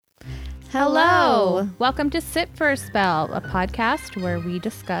Hello! Welcome to Sit for a Spell, a podcast where we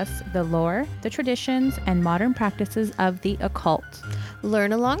discuss the lore, the traditions, and modern practices of the occult.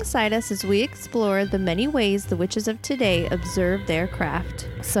 Learn alongside us as we explore the many ways the witches of today observe their craft.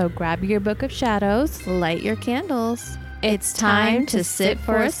 So grab your book of shadows, Light your candles. It's time to sit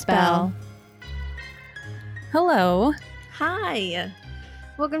for a spell. Hello. Hi!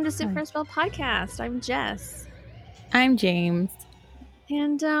 Welcome to Sit Hi. for a Spell podcast. I'm Jess. I'm James.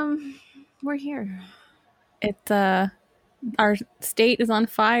 And, we're here. It's our state is on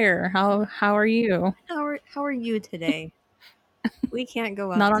fire. How are you? How are you today? We can't go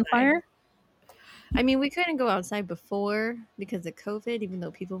outside. Not on fire? I mean, we couldn't go outside before because of COVID, even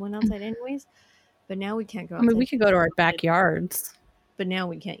though people went outside anyways. But now we can't go outside. I mean, we could go to our backyards. But now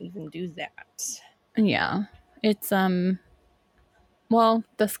we can't even do that. Yeah. It's well,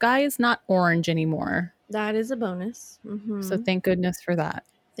 the sky is not orange anymore. That is a bonus. Mm-hmm. So thank goodness for that.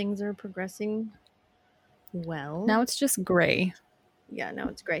 Things are progressing well. Now it's just gray. Yeah, now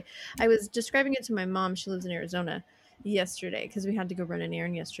it's gray. I was describing it to my mom. She lives in Arizona yesterday because we had to go run an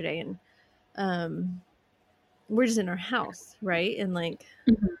errand yesterday. And we're just in our house, right? And like,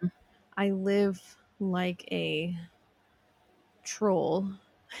 I live like a troll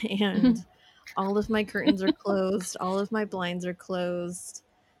and all of my curtains are closed. All of my blinds are closed.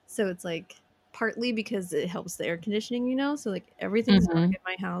 So it's like partly because it helps the air conditioning, you know? So like everything's dark in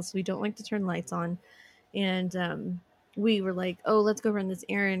my house. We don't like to turn lights on. And we were like, oh, let's go run this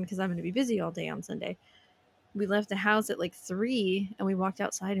errand because I'm going to be busy all day on Sunday. We left the house at like 3 and we walked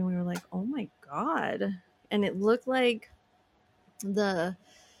outside and we were like, oh my God. And it looked like the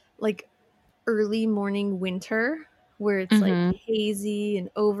like early morning winter where it's like hazy and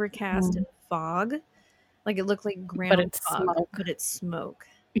overcast and fog. Like it looked like ground fog, smoke. but it's smoke.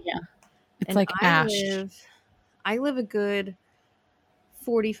 Yeah. It's And like ash. I live a good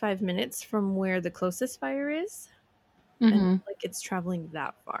 45 minutes from where the closest fire is. And like it's traveling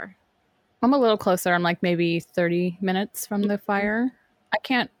that far. I'm a little closer. I'm like maybe 30 minutes from the fire.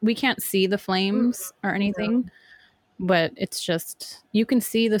 We can't see the flames or anything, but it's just, you can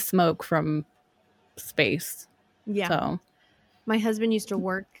see the smoke from space. Yeah. So my husband used to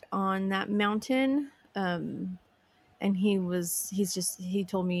work on that mountain. And he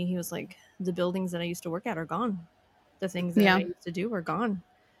told me, he was like, the buildings that I used to work at are gone. The things that I used to do are gone.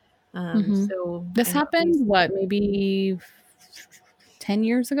 So this happened, maybe 10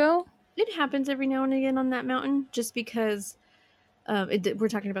 years ago? It happens every now and again on that mountain just because we're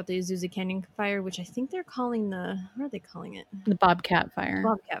talking about the Azusa Canyon fire, which I think they're calling what are they calling it? The Bobcat fire.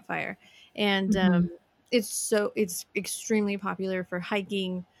 Bobcat fire. And it's extremely popular for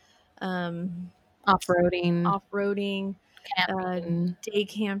hiking, off-roading, day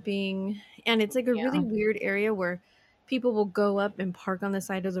camping. And it's like a really weird area where people will go up and park on the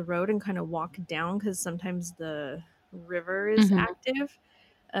side of the road and kind of walk down because sometimes the river is active.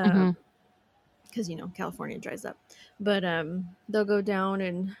 Because California dries up, but they'll go down,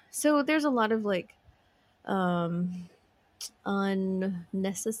 and so there's a lot of like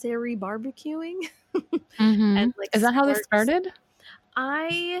unnecessary barbecuing. And, like, is that how this started?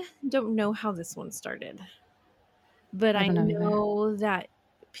 I don't know how this one started, but I know that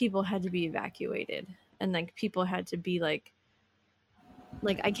people had to be evacuated, and like people had to be like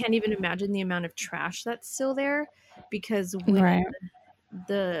I can't even imagine the amount of trash that's still there, because when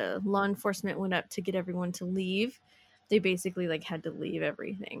the law enforcement went up to get everyone to leave, they basically like had to leave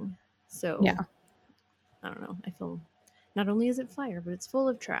everything. So I don't know. I feel not only is it fire, but it's full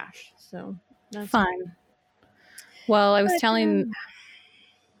of trash. So that's fine. Well, I was telling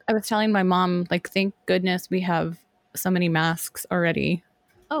my mom, like, thank goodness we have so many masks already.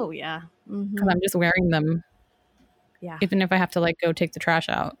 Oh yeah. Because I'm just wearing them. Yeah. Even if I have to like go take the trash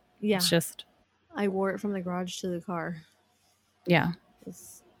out. Yeah. It's just. I wore it from the garage to the car. Yeah.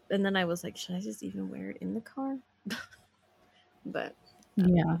 And then I was like, should I just even wear it in the car? But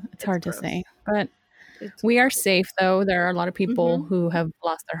yeah, it's hard to say. But we are safe, though. There are a lot of people who have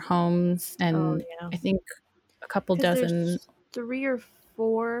lost their homes, and I think a couple dozen. There's 3 or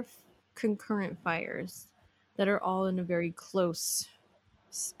 4 concurrent fires that are all in a very close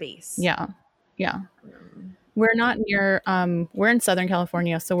space. Yeah. We're not near. We're in Southern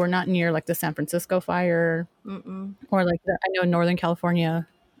California, so we're not near like the San Francisco fire, or like I know Northern California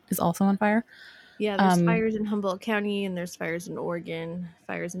is also on fire. Yeah, there's fires in Humboldt County, and there's fires in Oregon,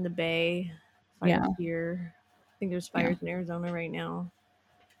 fires in the Bay, fires here. I think there's fires in Arizona right now.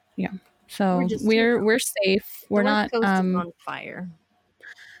 Yeah, so we're safe. We're not on fire.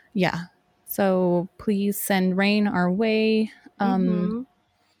 Yeah, so please send rain our way.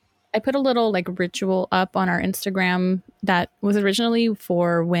 I put a little like ritual up on our Instagram that was originally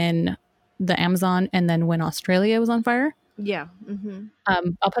for when the Amazon and then when Australia was on fire. Yeah. Mm-hmm.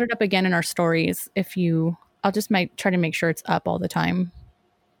 I'll put it up again in our stories. I'll just try to make sure it's up all the time.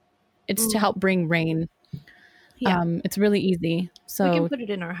 It's to help bring rain. Yeah. It's really easy. So we can put it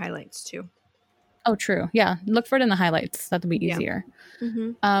in our highlights too. Oh, true. Yeah. Look for it in the highlights. That'll be easier. Yeah.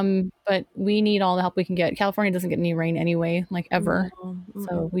 Mm-hmm. But we need all the help we can get. California doesn't get any rain anyway, like ever. No.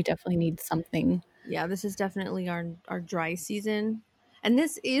 So we definitely need something. Yeah, this is definitely our dry season. And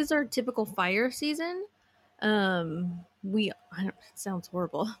this is our typical fire season. It sounds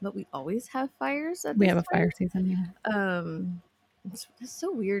horrible, but we always have fires at We this have time. A fire season, yeah. It's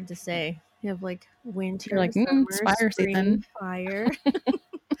so weird to say. You have like winter, you're like, summer, it's fire spring, season. Fire.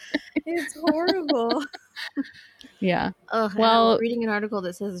 It's horrible. Yeah. Ugh, well, I'm reading an article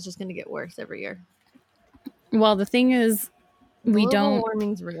that says it's just going to get worse every year. Well, the thing is, global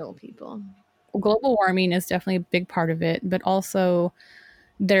warming's real, people. Global warming is definitely a big part of it, but also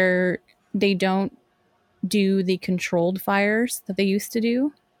they don't do the controlled fires that they used to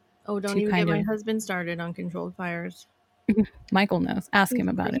do. Oh, don't even get my husband started on controlled fires. Michael knows. Ask him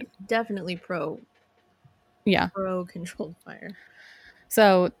about it. Definitely pro. Yeah. Pro controlled fire.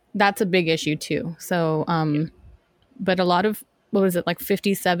 So that's a big issue too. So, but a lot of, what was it, like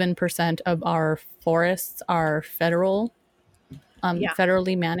 57% of our forests are federally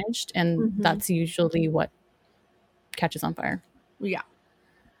managed, and that's usually what catches on fire. Yeah.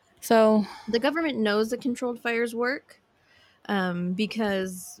 So the government knows that controlled fires work,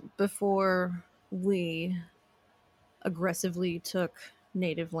 because before we aggressively took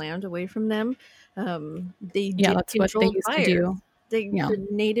native land away from them, they did that's what they used to do. The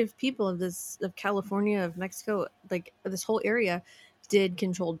native people of California, of Mexico, like this whole area, did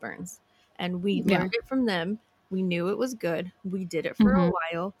controlled burns, and we learned it from them. We knew it was good. We did it for a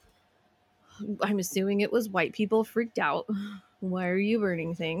while. I'm assuming it was white people freaked out. Why are you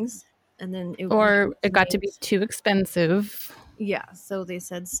burning things? And then it got to be too expensive. Yeah, so they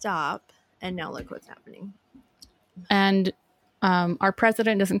said stop, and now look what's happening. And our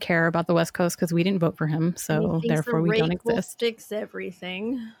president doesn't care about the West Coast because we didn't vote for him, so therefore we don't exist. Will fix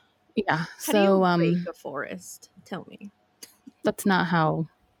everything. Yeah. How do you break a forest? Tell me. That's not how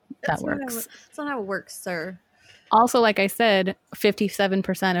that works. That's not how it works, sir. Also, like I said,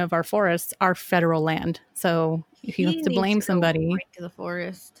 57% of our forests are federal land. So if you have to blame somebody, right to the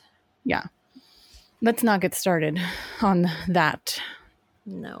forest. Yeah. Let's not get started on that.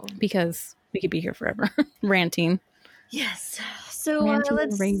 No. Because we could be here forever ranting. Yes. So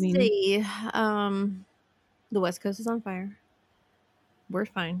let's see. The West Coast is on fire. We're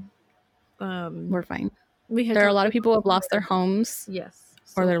fine. We're fine. There are a lot of people who have lost their homes. Yes.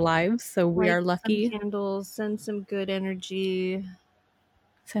 Or their lives. So we are lucky. Some candles, send some good energy.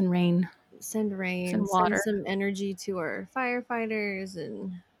 Send rain. Send water. Send some energy to our firefighters,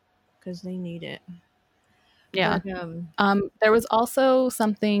 and because they need it. Yeah. But, there was also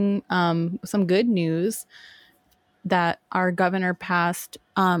something, some good news that our governor passed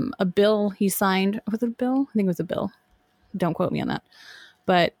a bill he signed. Was it a bill? I think it was a bill. Don't quote me on that.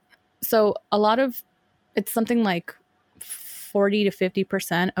 But so it's something like 40 to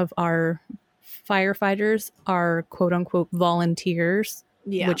 50% of our firefighters are quote unquote volunteers,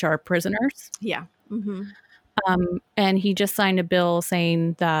 which are prisoners. Yeah. Mm-hmm. And he just signed a bill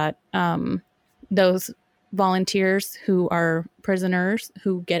saying that those volunteers who are prisoners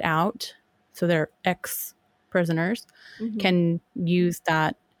who get out, so they're ex-prisoners, can use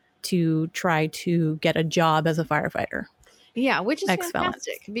that to try to get a job as a firefighter. Yeah, which is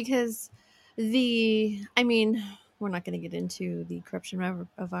fantastic because we're not going to get into the corruption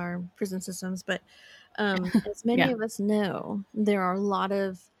of our prison systems, but as many of us know, there are a lot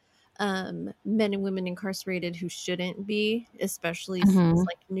of men and women incarcerated who shouldn't be, especially since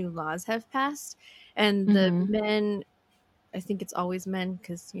like new laws have passed. And the men, I think it's always men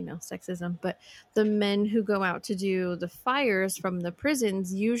because, sexism, but the men who go out to do the fires from the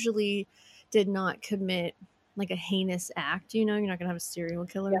prisons usually did not commit like a heinous act. You're not going to have a serial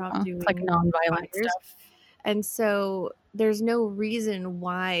killer out doing like nonviolent stuff. And so there's no reason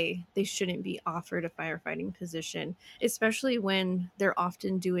why they shouldn't be offered a firefighting position, especially when they're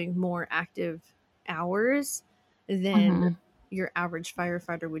often doing more active hours than your average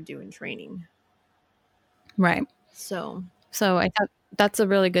firefighter would do in training. Right. So I thought that's a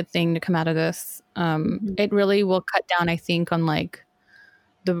really good thing to come out of this. It really will cut down, I think, on like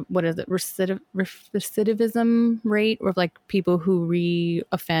recidivism rate, or like people who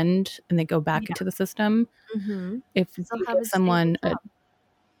re-offend and they go back into the system. If you give someone a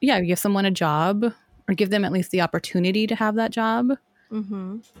job, or give them at least the opportunity to have that job,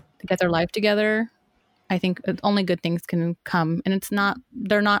 to get their life together, I think only good things can come. And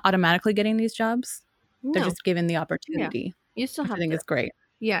they're not automatically getting these jobs. They're No. just given the opportunity. You still which have I think to. is great.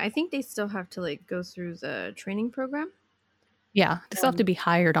 Yeah, I think they still have to like go through the training program. Yeah. They still have to be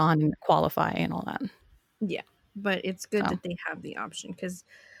hired on and qualify and all that. Yeah, but it's good So. that they have the option because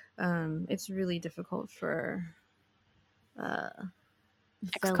it's really difficult for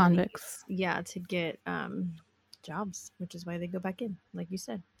Ex-convicts. Yeah, to get jobs, which is why they go back in, like you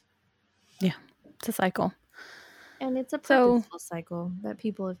said. Yeah, it's a cycle. And it's a purposeful cycle that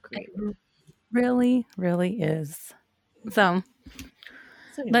people have created. It really, really is. So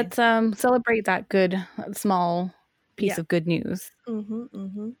anyways. let's celebrate that good small piece of good news.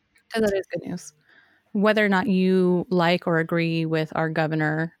 Because that is good news. Whether or not you like or agree with our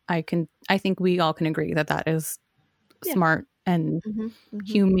governor, I think we all can agree that is smart and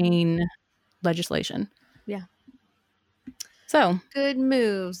humane legislation. Yeah. So good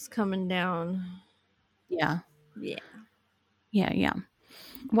moves coming down. Yeah. Yeah. Yeah, yeah.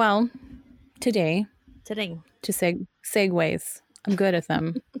 Well, today to segues. I'm good at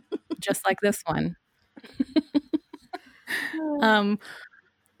them. Just like this one.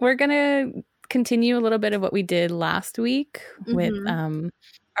 We're gonna continue a little bit of what we did last week with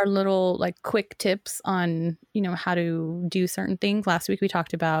our little like quick tips on, how to do certain things. Last week we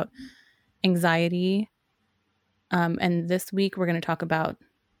talked about anxiety. And this week we're going to talk about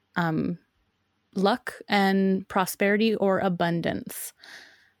luck and prosperity or abundance.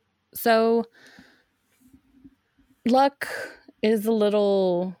 So luck is a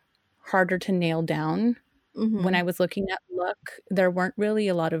little harder to nail down. When I was looking at luck, there weren't really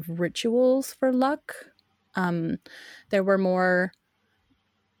a lot of rituals for luck. There were more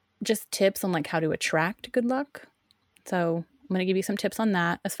just tips on like how to attract good luck. So I'm going to give you some tips on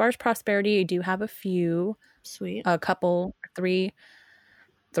that. As far as prosperity, I do have a few. Sweet. A couple, three.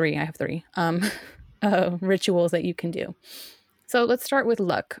 I have three rituals that you can do. So let's start with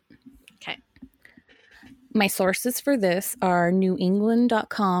luck. Okay. My sources for this are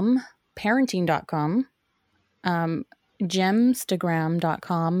newengland.com, parenting.com,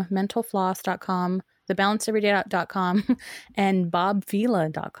 gemstagram.com, mentalfloss.com, thebalancederyday.com, and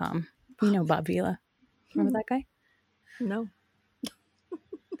bobvila.com. You know Bob Vila. Remember that guy? No.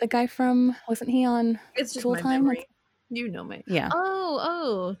 The guy from, wasn't he on It's just Tool my Time? memory. You know me. Yeah.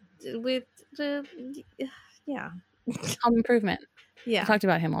 Oh, with the, yeah. Home Improvement. Yeah. I talked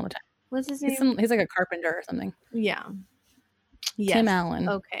about him all the time. What's his name? He's like a carpenter or something. Yeah. Yes. Tim Allen.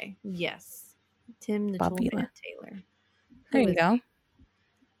 Okay. Yes. Tim the Toolman Taylor. There you go.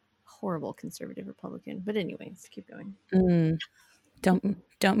 Horrible conservative Republican. But anyways, keep going.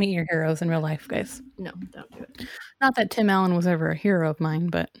 Don't meet your heroes in real life, guys. No, don't do it. Not that Tim Allen was ever a hero of mine,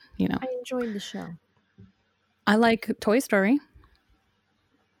 but I enjoyed the show. I like Toy Story.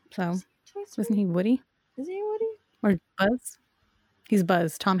 So wasn't he Woody? Is he Woody? Or Buzz? He's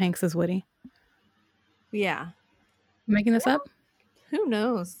Buzz. Tom Hanks is Woody. Yeah. I'm making this up? Who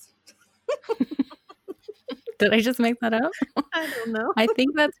knows? Did I just make that up? I don't know. I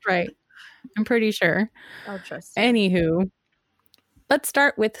think that's right. I'm pretty sure. I'll trust you. Anywho, let's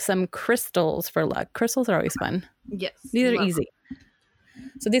start with some crystals for luck. Crystals are always fun. Yes. These are easy.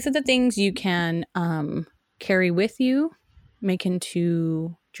 So these are the things you can carry with you, make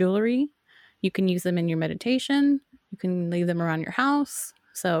into jewelry. You can use them in your meditation. You can leave them around your house.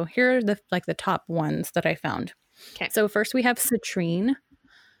 So here are the top ones that I found. Okay. So first we have citrine.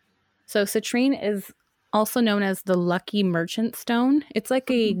 So citrine is also known as the lucky merchant stone. It's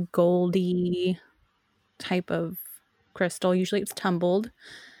like a goldy type of crystal. Usually it's tumbled,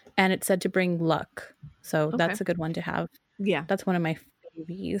 and it's said to bring luck. So that's a good one to have. Yeah. That's one of my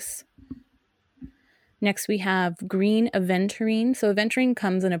favies. Next we have green aventurine. So aventurine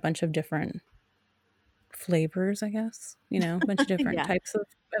comes in a bunch of different flavors, I guess. A bunch of different types of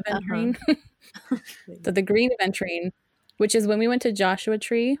aventurine. So the green aventurine, which is when we went to Joshua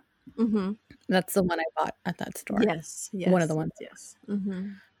Tree, that's the one I bought at that store. Yes. One of the ones. Yes.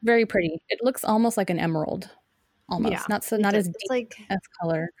 Very pretty. It looks almost like an emerald. Almost. Yeah, not as deep as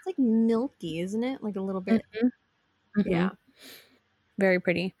color. It's like milky, isn't it? Like a little bit. Yeah. Very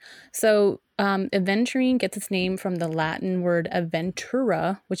pretty. So aventurine gets its name from the Latin word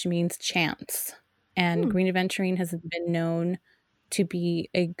aventura, which means chance. And green aventurine has been known to be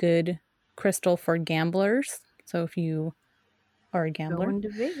a good crystal for gamblers. So if you are a gambler. Going to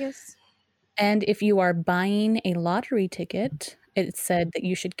Vegas. And if you are buying a lottery ticket, it's said that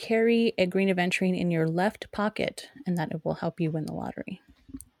you should carry a green aventurine in your left pocket and that it will help you win the lottery.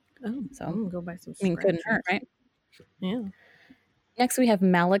 Oh, so I'm gonna go buy some. Couldn't hurt, right? Yeah. Next, we have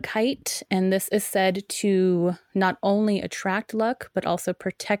malachite, and this is said to not only attract luck, but also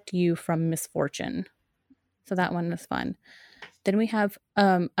protect you from misfortune. So that one is fun. Then we have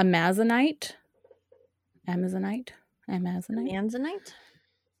Amazonite. Amazonite. Manzanite?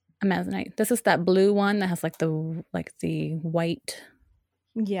 Amazonite. This is that blue one that has like the white,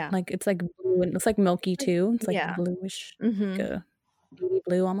 Yeah. like it's like blue and it's like milky too. It's like Yeah. bluish, Mm-hmm. like a baby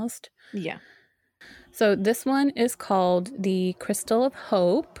blue almost. Yeah. So this one is called the Crystal of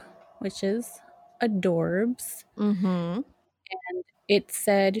Hope, which is adorbs. Mm-hmm. It's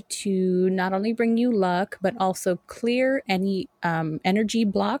said to not only bring you luck, but also clear any energy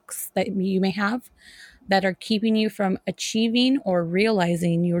blocks that you may have that are keeping you from achieving or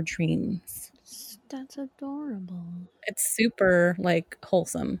realizing your dreams. That's adorable. It's super like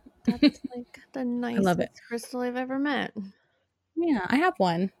wholesome. That's like the love it. nicest crystal I've ever met. Yeah, I have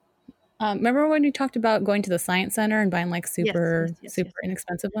one. Remember when we talked about going to the science center and buying like super Yes.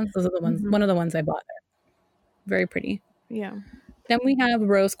 inexpensive ones? Those are the ones. Mhm. One of the ones I bought there. Very pretty. Yeah. Then we have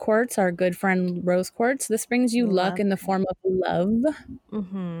rose quartz, our good friend rose quartz. This brings you luck Love in the form of love.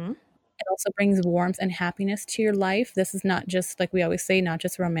 Mm-hmm. It also brings warmth and happiness to your life. This is not just, like we always say, not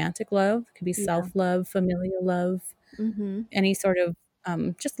just romantic love. It could be Yeah. self-love, familial love, Mm-hmm. any sort of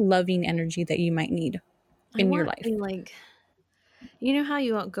just loving energy that you might need in your life. Like, you know how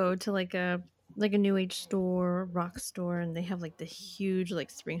you go to like a new age store, rock store, and they have like the huge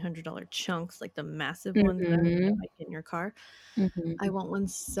like $300 chunks, like the massive ones that Mhm. like in your car. Mhm. I want one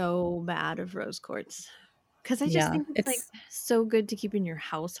so bad of rose quartz because I just Yeah, think it's like so good to keep in your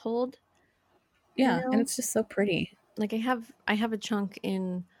household. yeah, You and know? it's just so pretty. Like I have a chunk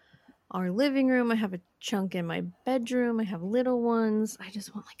in our living room. I have a chunk in my bedroom. I have little ones. I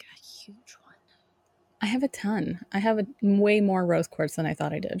just want like a huge one. I have a ton. I have way more rose quartz than I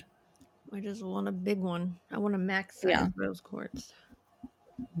thought I did. I just want a big one. I want a max size Yeah. rose quartz.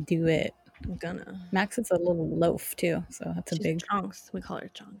 Do it. I'm gonna. Max is a little loaf too, so that's She's a big chunks. We call her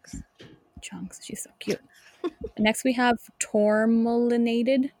chunks. chunks. She's so cute. Next we have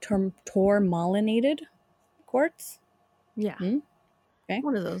tourmalinated quartz. Yeah. Okay.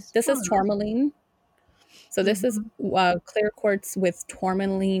 One of those. This is tourmaline. So this is clear quartz with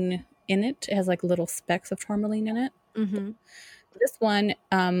tourmaline in it. It has like little specks of tourmaline in it. Mm-hmm. This one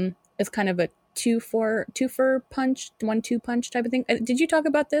is kind of a two for punch, 1-2 punch type of thing. Did you talk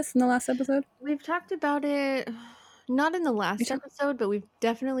about this in the last episode? We've talked about it, not in the last episode, but we've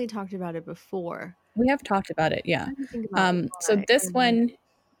definitely talked about it before. We have talked about it, yeah. I can think about So this one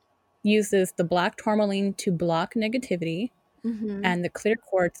uses the black tourmaline to block negativity, and the clear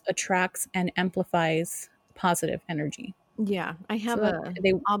quartz attracts and amplifies positive energy. Yeah, I have So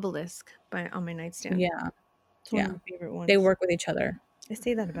an obelisk on my nightstand. Yeah, it's one of my favorite ones. They work with each other. I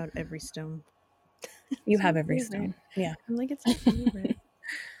say that about every stone. You have every stone. Yeah. I'm like, it's my favorite.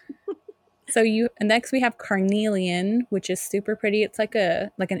 So next we have carnelian, which is super pretty. It's like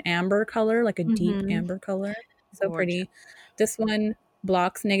an amber color, like a deep amber color. So pretty. This one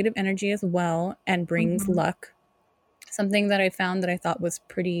blocks negative energy as well and brings luck. Something that I found that I thought was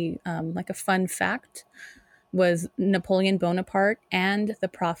pretty like a fun fact was Napoleon Bonaparte and the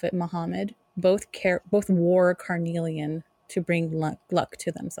Prophet Muhammad both wore carnelian to bring luck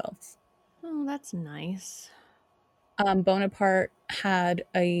to themselves. Oh, that's nice. Bonaparte had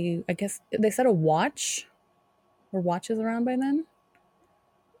I guess they said a watch. Were watches around by then?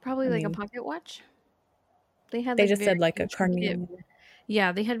 Probably a pocket watch. They just said like a carnelian.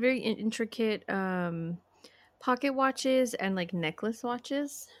 Yeah, they had very intricate pocket watches and like necklace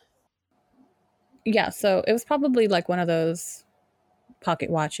watches. Yeah, so it was probably like one of those pocket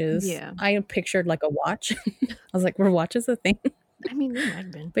watches. Yeah. I pictured like a watch. I was like, were watches a thing? I mean, they might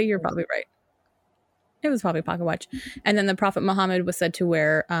have been. But you're probably right. It was probably a pocket watch. And then the Prophet Muhammad was said to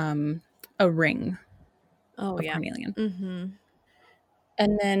wear a ring of carnelian. Mm-hmm.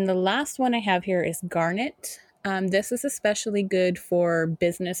 And then the last one I have here is garnet. This is especially good for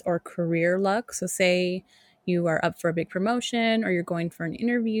business or career luck. So say you are up for a big promotion or you're going for an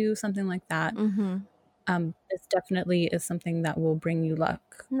interview, something like that. This definitely is something that will bring you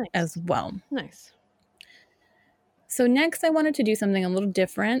luck as well. Nice. So next I wanted to do something a little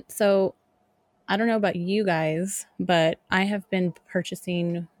different. So I don't know about you guys, but I have been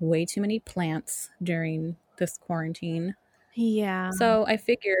purchasing way too many plants during this quarantine. Yeah. So I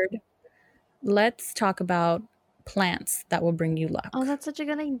figured let's talk about plants that will bring you luck. Oh, that's such a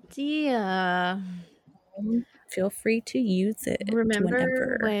good idea. Feel free to use it.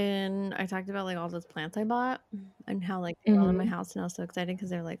 Remember when I talked about like all those plants I bought and how like they're all in my house, and I was so excited because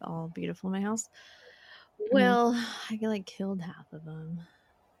they're like all beautiful in my house. Well, I like killed half of them.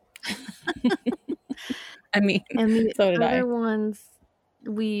 I mean, and the so did other ones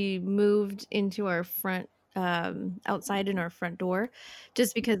we moved into our front outside in our front door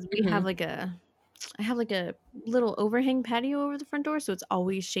just because we have like a I have like a little overhang patio over the front door, so it's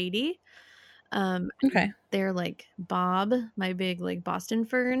always shady. And Okay. they're like Bob, my big like Boston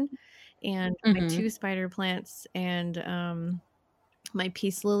fern, and my Mm-hmm. 2 spider plants and my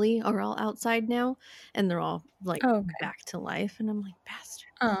peace lily are all outside now, and they're all like Oh, okay. back to life, and I'm like, bastard.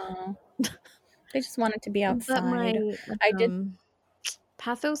 Oh, they just wanted to be But my outside. I did.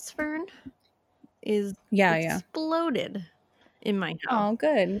 pathos fern is Yeah. exploded in my house. Oh,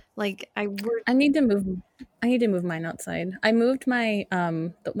 good. Like I worked. I need to move. I need to move mine outside. I moved my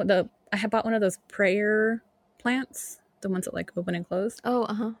I had bought one of those prayer plants, the ones that like open and close,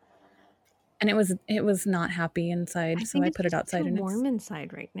 Oh, and it was not happy inside, I so think I it's put it just outside, too and it's warm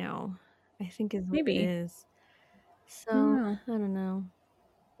inside right now. I think is what it maybe is. I don't So know. I don't know.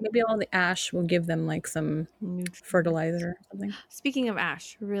 Maybe all the ash will give them like some Nutrients. fertilizer or something. Speaking of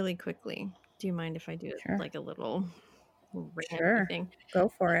ash, really quickly, do you mind if I do Sure, like a little ranty sure, thing? go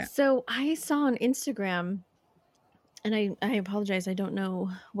for it. So I saw on Instagram, and I apologize, I don't know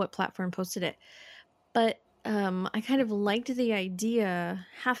what platform posted it, but I kind of liked the idea.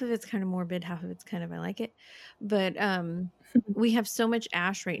 Half of it's kind of morbid, half of it's kind of I like it. But we have so much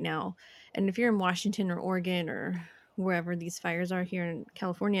ash right now, and if you're in Washington or Oregon or wherever these fires are here in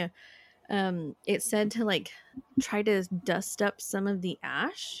California, it said to like try to dust up some of the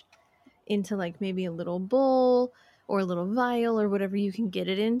ash into like maybe a little bowl or a little vial or whatever you can get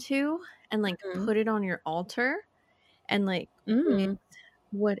it into, and like Mhm. put it on your altar, and like with Mm.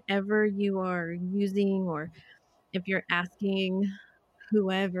 whatever you are using, or if you're asking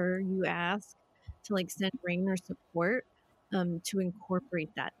whoever you ask to like send rain or support, to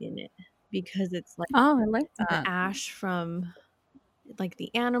incorporate that in it, because it's like Oh, I like the that. ash from like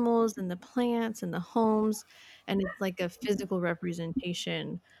the animals and the plants and the homes, and it's like a physical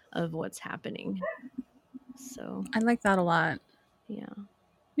representation of what's happening. So I like that a lot. yeah,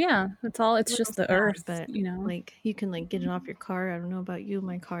 Yeah, that's all. a It's little just the sad, earth, but you know. like you can like get it off your car. I don't know about you,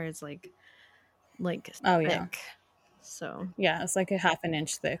 my car is like Oh yeah, thick, so yeah. It's like a half an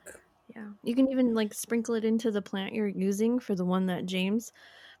inch thick. yeah, you can even like sprinkle it into the plant you're using for the one that James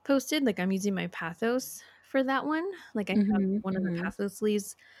posted. Like I'm using my pathos for that one. Like I have Mm-hmm, one of the mm-hmm. pathos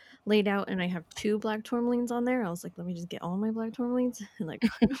leaves laid out, and I have 2 black tourmalines on there. I was like, let me just get all my black tourmalines and like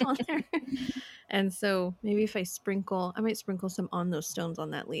put them on there. And so maybe if I might sprinkle some on those stones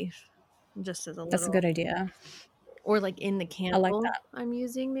on that leaf, just as a That's a little, good idea. or like in the I like candle that. I'm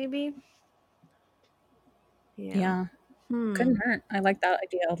using, maybe. Yeah. Yeah, Hmm. couldn't hurt. I like that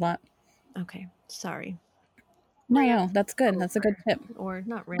idea a lot. Okay. Sorry. No, Rant no, that's good. That's a good over. tip. Or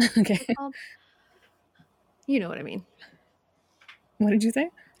not rant. Okay, What's it called? You know what I mean. what did you say?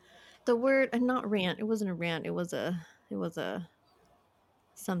 The word, not rant. It wasn't a rant. It was a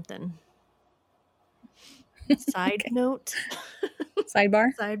something. Side Okay. note.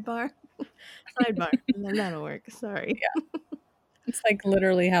 Sidebar. Sidebar. Sidebar. That'll work. Sorry. It's like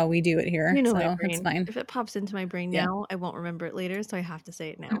literally how we do it here, You know my so it's brain. fine. If it pops into my brain Yeah. now, I won't remember it later, so I have to say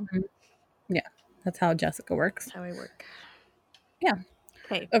it now. Mhm. Yeah, that's how Jessica works. That's how I work. Yeah.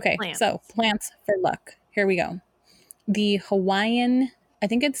 Okay. Okay, Plants. so plants for luck. Here we go. The Hawaiian, I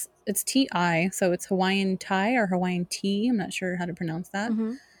think it's TI, so it's Hawaiian Thai or Hawaiian tea. I'm not sure how to pronounce that.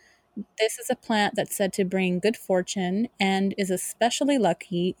 Mm-hmm. This is a plant that's said to bring good fortune and is especially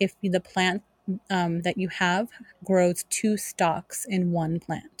lucky if the plant that you have grows 2 stalks in one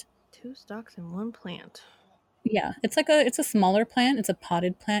plant. 2 stalks in one plant. Yeah, it's a smaller plant. It's a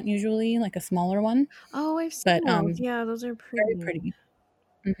potted plant usually, like a smaller one, Oh, I've but seen those. Yeah, those are very pretty. pretty.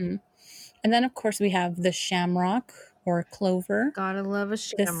 hmm And then of course we have the shamrock or clover. Gotta love a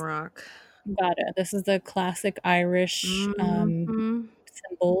This shamrock. got it. This is the classic Irish Mm-hmm.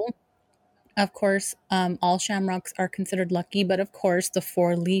 symbol. Of course, all shamrocks are considered lucky, but of course, the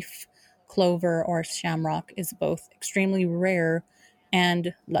 4-leaf clover or shamrock is both extremely rare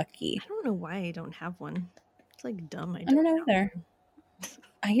and lucky. I don't know why I don't have one. It's like dumb. I I don't don't know have either. one.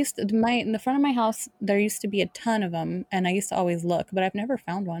 I used to my in the front of my house there used to be a ton of them, and I used to always look, but I've never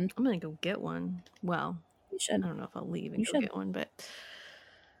found one. I'm gonna go get one. Well, You I should. don't know if I'll leave and You go should. get one, but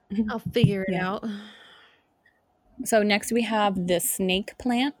I'll figure it Yeah. out. So next we have the snake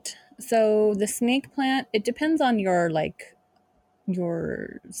plant. So the snake plant, it depends on your like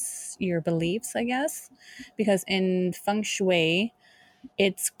your beliefs, I guess, because in feng shui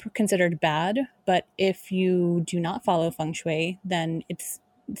it's considered bad, but if you do not follow feng shui, then it's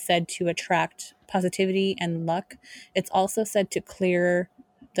said to attract positivity and luck. It's also said to clear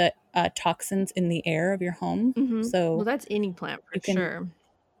the toxins in the air of your home. Mm-hmm. So Well, that's any plant for you can, sure.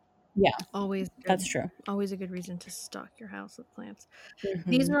 yeah, Always that's good. true. Always a good reason to stock your house with plants.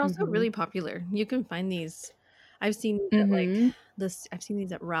 These hmm are also hmm really popular. You can find these. I've seen these at like this. I've seen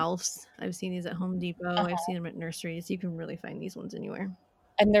these at Ralph's. I've seen these at Home Depot. I've seen them at nurseries. You can really find these ones anywhere.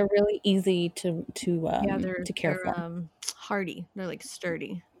 And they're really easy to Yeah, care for. hardy. They're like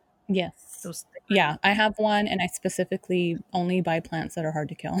sturdy. Yes. Those Yeah, I have one, and I specifically only buy plants that are hard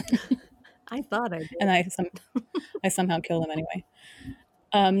to kill. I thought I did. And I somehow kill them anyway.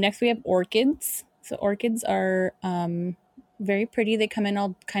 Next we have orchids. So orchids are very pretty. They come in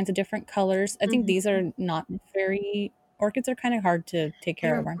all kinds of different colors. I think these are not very. Orchids are kind of hard to take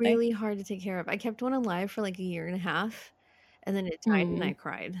care of, aren't they? They're really hard to take care of. I kept one alive for like a year and a half, and then it died, and I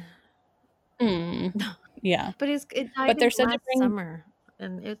cried. Yeah, but it died they're said to bring summer,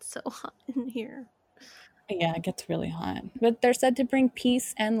 and it's so hot in here. Yeah, it gets really hot. But they're said to bring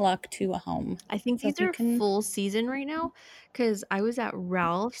peace and luck to a home. I think these are full season right now, because I was at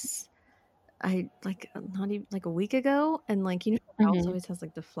Ralph's not even like a week ago, and like Ralph's always has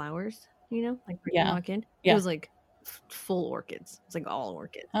like the flowers, like when you walk in. It was like full orchids. It's like all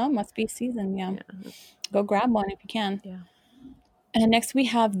orchids. Oh, must be season. Yeah. Go grab one if you can. Yeah. And next we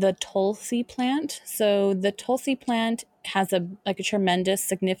have the Tulsi plant. So the Tulsi plant has a tremendous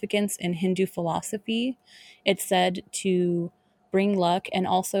significance in Hindu philosophy. It's said to bring luck, and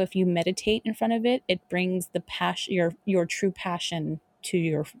also if you meditate in front of it, it brings the passion, your true passion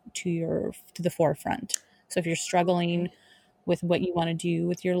to the forefront. So if you're struggling with what you want to do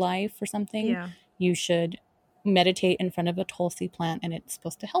with your life or something, you should meditate in front of a Tulsi plant, and it's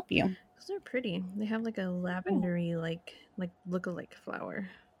supposed to help you. Those are pretty. They have like a lavendery like look-alike flower.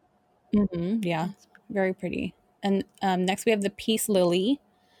 Yeah, very pretty. And next we have the peace lily.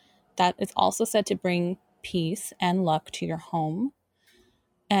 That is also said to bring peace and luck to your home.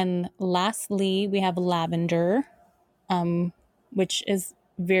 And lastly, we have lavender, which is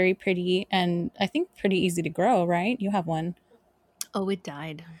very pretty and I think pretty easy to grow, right? You have one. Oh, it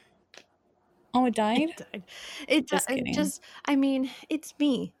died. Oh, it died? It died. Just kidding. I mean, it's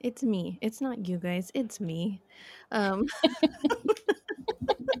me. It's me. It's not you guys. It's me.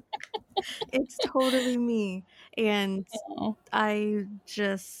 It's totally me. And I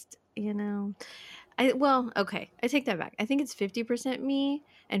just, okay. I take that back. I think it's 50% me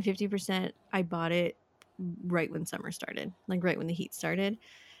and 50% I bought it right when summer started, like right when the heat started.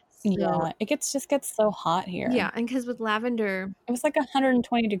 So, it just gets so hot here. Yeah, and because with lavender, it was like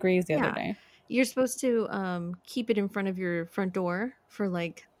 120 degrees the other day. You're supposed to keep it in front of your front door for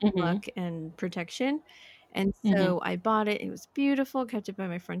like luck and protection. And so I bought it. It was beautiful. Kept it by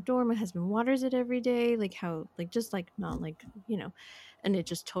my front door. My husband waters it every day. Not like, and it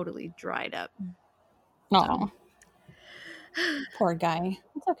just totally dried up. Oh, poor guy.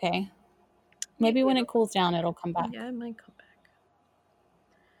 It's okay. Maybe when it cools down, it'll come back. Yeah, it might come back.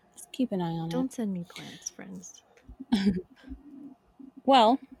 Just keep an eye on it. Don't send me plants, friends.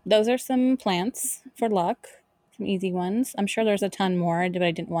 Well, those are some plants for luck, some easy ones. I'm sure there's a ton more, but I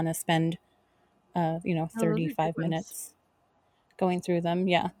didn't want to spend, 35 minutes going through them.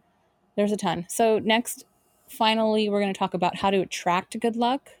 Yeah, there's a ton. So next, finally, we're going to talk about how to attract good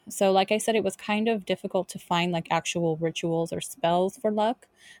luck. So like I said, it was kind of difficult to find like actual rituals or spells for luck,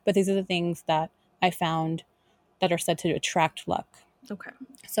 but these are the things that I found that are said to attract luck. Okay.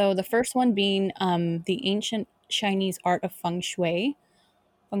 So the first one being the ancient Chinese art of feng shui.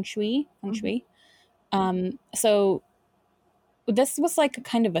 So this was like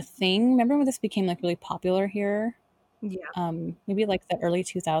kind of a thing. Remember when this became like really popular here? Yeah. Maybe like the early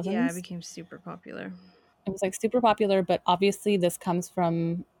 2000s. Yeah, it became super popular. It was like super popular, but obviously this comes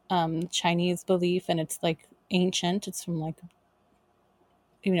from Chinese belief, and it's like ancient. It's from like,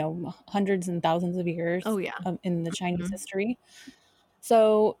 hundreds and thousands of years. Oh yeah. In the Chinese history.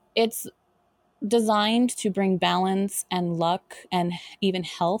 So it's designed to bring balance and luck and even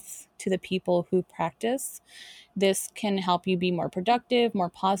health to the people who practice. This can help you be more productive, more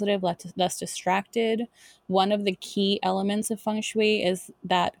positive, less distracted. One of the key elements of feng shui is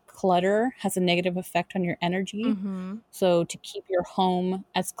that clutter has a negative effect on your energy. So to keep your home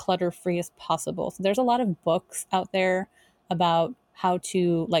as clutter-free as possible. So there's a lot of books out there about how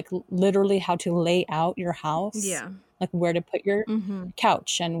to literally how to lay out your house. Yeah. Like where to put your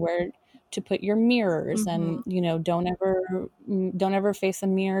couch and where to put your mirrors, and don't ever face a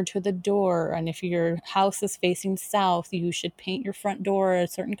mirror to the door, and if your house is facing south, you should paint your front door a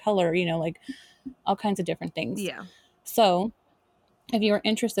certain color, like all kinds of different things. Yeah. So if you're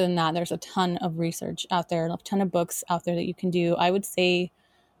interested in that, there's a ton of research out there, a ton of books out there that you can do. I would say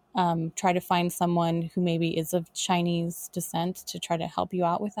try to find someone who maybe is of Chinese descent to try to help you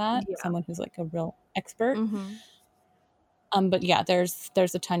out with that. Someone who's like a real expert. But yeah, there's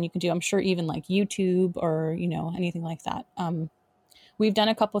a ton you can do. I'm sure even like YouTube or, anything like that. We've done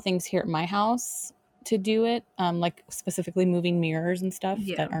a couple things here at my house to do it, like specifically moving mirrors and stuff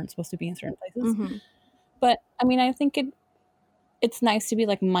Yeah. that aren't supposed to be in certain places. Mm-hmm. But I mean, I think it's nice to be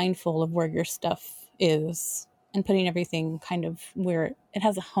like mindful of where your stuff is and putting everything kind of where it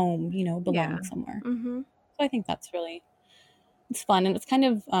has a home, you know, belongs somewhere. Mm-hmm. So I think that's really, it's fun, and it's kind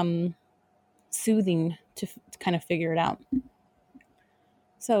of soothing to kind of figure it out.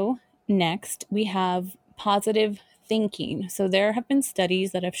 So next we have positive thinking. So there have been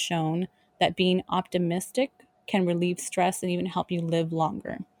studies that have shown that being optimistic can relieve stress and even help you live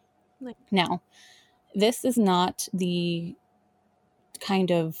longer. Nice. Now, this is not the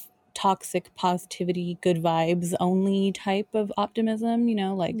kind of toxic positivity, good vibes only type of optimism, you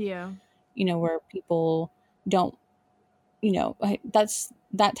know, like, Yeah. you know, where people don't, you know, that's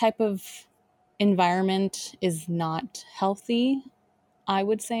that type of environment is not healthy, I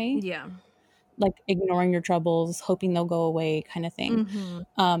would say. Yeah. Like ignoring your troubles, hoping they'll go away kind of thing.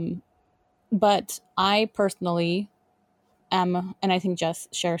 Mm-hmm. But I personally am, and I think Jess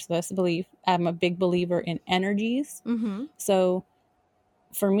shares this belief, I'm a big believer in energies. Mm-hmm. So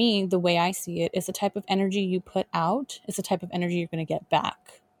for me, the way I see it is the type of energy you put out is the type of energy you're going to get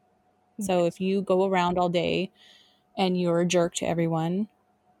back. So if you go around all day and you're a jerk to everyone,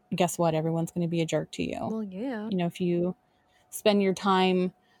 guess what? Everyone's going to be a jerk to you. Well, yeah. You know, if you spend your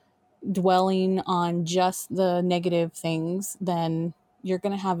time dwelling on just the negative things, then you're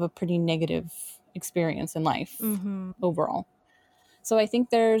going to have a pretty negative experience in life overall. So I think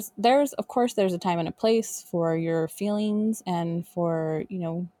there's of course there's a time and a place for your feelings and for, you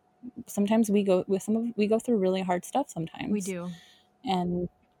know, sometimes we go through really hard stuff sometimes. We do. And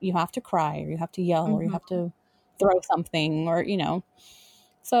you have to cry or you have to yell or you have to throw something or, you know.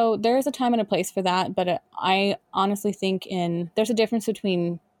 So there is a time and a place for that, but I honestly think there's a difference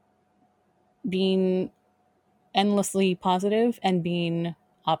between being endlessly positive and being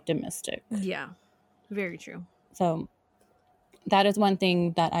optimistic. Yeah. Very true. So that is one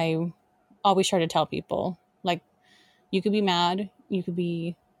thing that I always try to tell people. Like, you could be mad, you could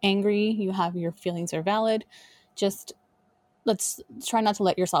be angry, your feelings are valid. Just let's try not to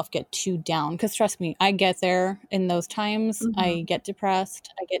let yourself get too down, because trust me, I get there in those times. I get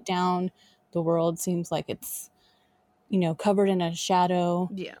depressed, I get down, the world seems like it's, you know, covered in a shadow.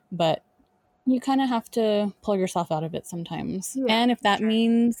 Yeah. But you kind of have to pull yourself out of it sometimes. Yeah, and if that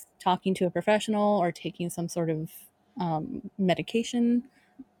means talking to a professional or taking some sort of medication,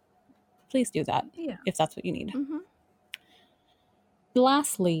 please do that. Yeah. If that's what you need.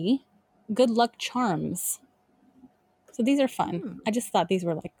 Lastly, good luck charms. So these are fun. I just thought these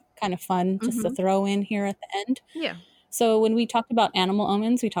were like kind of fun just to throw in here at the end. Yeah. So when we talked about animal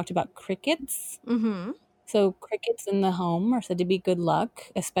omens, we talked about crickets. So crickets in the home are said to be good luck,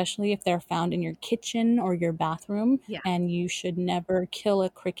 especially if they're found in your kitchen or your bathroom. Yeah. And you should never kill a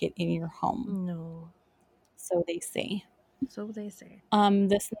cricket in your home. No. So they say. So they say.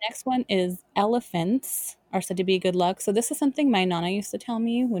 This next one is elephants are said to be good luck. So this is something my nana used to tell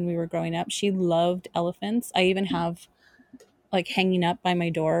me when we were growing up. She loved elephants. I even have like hanging up by my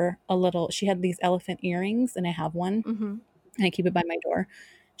door she had these elephant earrings, and I have one and I keep it by my door.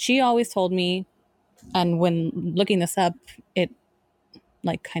 She always told me, and when looking this up, it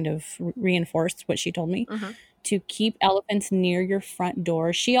like kind of reinforced what she told me, to keep elephants near your front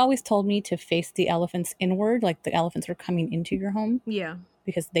door. She always told me to face the elephants inward, like the elephants were coming into your home. Yeah.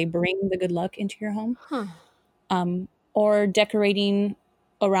 Because they bring the good luck into your home. Or decorating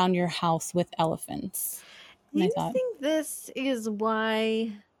around your house with elephants. Do you think this is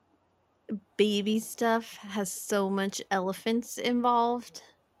why baby stuff has so much elephants involved?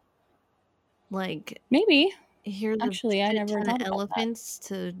 Like, maybe. here's actually I never thought about elephants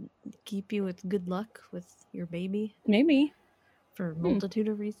to keep you with good luck with your baby. Maybe. For a multitude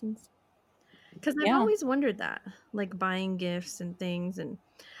of reasons. Because I've always wondered that, like buying gifts and things, and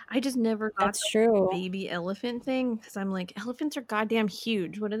I just never got the baby elephant thing, because I'm like, elephants are goddamn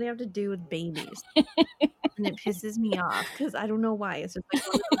huge. What do they have to do with babies? And it pisses me off because I don't know why. It's just like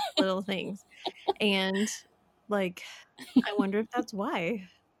one of those little things, and like, I wonder if that's why.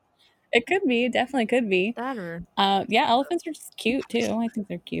 It could be. It definitely could be. That or yeah, elephants are just cute too. I think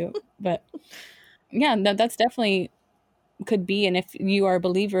they're cute, but yeah, that's definitely could be. And if you are a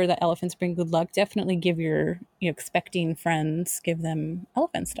believer that elephants bring good luck, definitely give your expecting friends, give them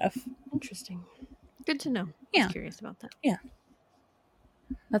elephant stuff. Interesting. Good to know. Yeah. I was curious about that. Yeah.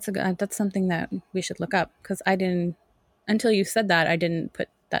 That's something that we should look up, because I didn't, until you said that, I didn't put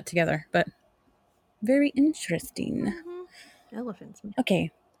that together, but very interesting. Elephants. Okay.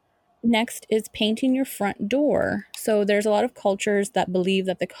 Next is painting your front door. So there's a lot of cultures that believe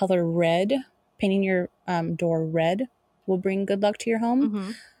that the color red, painting your door red, will bring good luck to your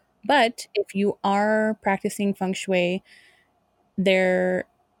home. But if you are practicing feng shui, there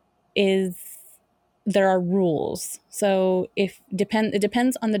are rules. So it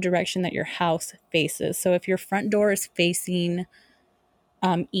depends on the direction that your house faces. So if your front door is facing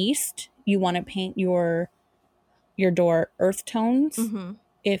east, you want to paint your door earth tones. Mm-hmm.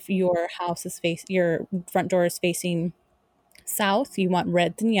 If your front door is facing south, you want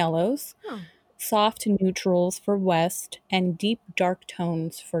reds and yellows. Oh, Soft neutrals for west, and deep dark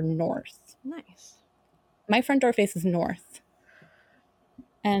tones for north. nice. My front door faces north,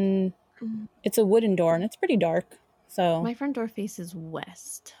 and it's a wooden door, and it's pretty dark. So My front door faces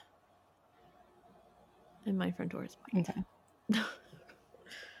west, and my front door is white. okay.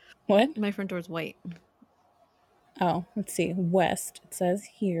 What? My front door is white. Oh, let's see. West. It says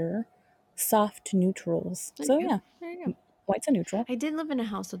here, soft neutrals. So yeah, There you go. white's a neutral. I did live in a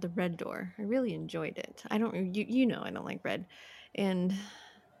house with a red door. I really enjoyed it. I don't, you know, I don't like red, and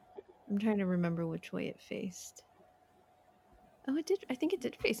I'm trying to remember which way it faced. Oh, it did. I think it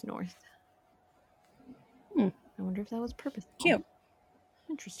did face north. I wonder if that was purposeful. Cute.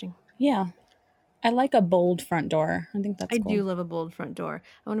 Interesting. Yeah. I like a bold front door. I think that's cool. I do love a bold front door.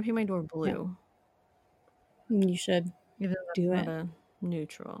 I want to paint my door blue. Yeah. You should Even though do that's it. not a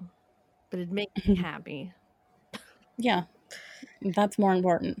neutral, but it'd make me happy. Yeah. That's more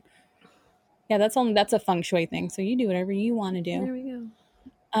important. Yeah, that's a feng shui thing. So you do whatever you want to do. There we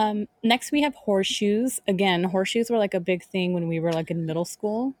go. Next we have horseshoes. Again, horseshoes were like a big thing when we were like in middle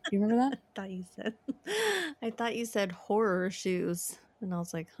school. Do you remember that? I thought you said horror shoes, and I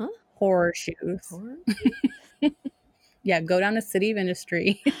was like, huh? Horseshoes. Horror? Yeah, go down to City of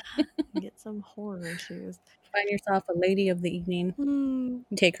Industry. Get some horror shoes. Find yourself a lady of the evening.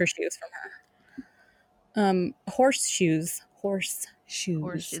 And take her shoes from her. Horseshoes.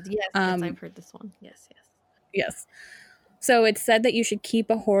 Horseshoes. Yes, I've heard this one. Yes. So it's said that you should keep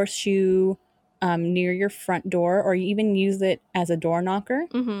a horseshoe near your front door, or you even use it as a door knocker.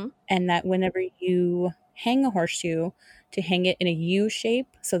 Mm-hmm. And that whenever you hang a horseshoe, to hang it in a U shape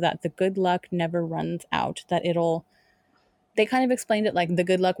so that the good luck never runs out. They kind of explained it like the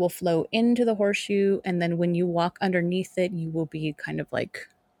good luck will flow into the horseshoe, and then when you walk underneath it, you will be kind of like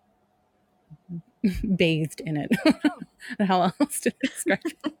bathed in it. How else to describe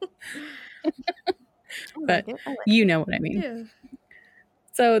it? But you know what I mean. Yeah.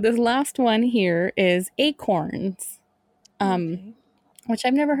 So this last one here is acorns, which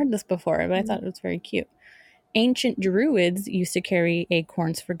I've never heard this before, but I thought it was very cute. Ancient druids used to carry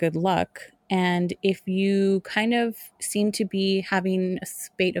acorns for good luck. And if you kind of seem to be having a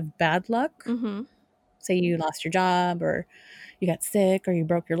spate of bad luck, say you lost your job or you got sick or you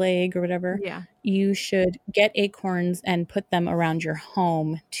broke your leg or whatever, you should get acorns and put them around your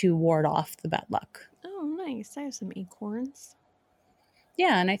home to ward off the bad luck. Oh, nice. I have some acorns.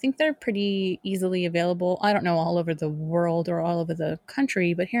 Yeah, and I think they're pretty easily available. I don't know all over the world or all over the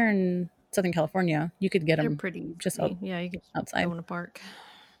country, but here in Southern California, you could get them pretty just you could outside. go in a park.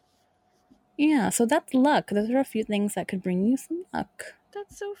 Yeah, so that's luck. Those are a few things that could bring you some luck.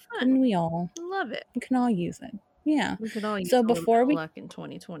 That's so fun. Couldn't we all? Love it. We can all use it. Yeah. We could all use so before we luck in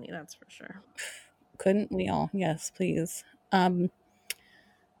 2020, that's for sure. Couldn't we all? Yes, please.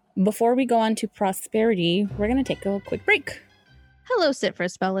 Before we go on to prosperity, we're going to take a quick break. Hello, Sit for a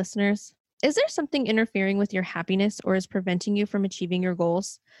Spell listeners. Is there something interfering with your happiness or is preventing you from achieving your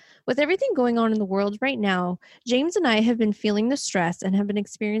goals? With everything going on in the world right now, James and I have been feeling the stress and have been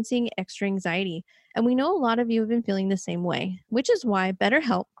experiencing extra anxiety. And we know a lot of you have been feeling the same way, which is why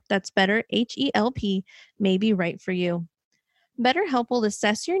BetterHelp, that's better, H-E-L-P, may be right for you. BetterHelp will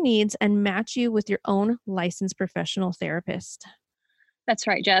assess your needs and match you with your own licensed professional therapist. That's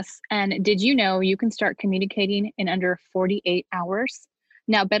right, Jess. And did you know you can start communicating in under 48 hours?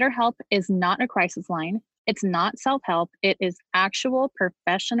 Now, BetterHelp is not a crisis line. It's not self-help. It is actual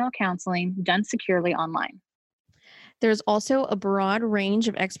professional counseling done securely online. There's also a broad range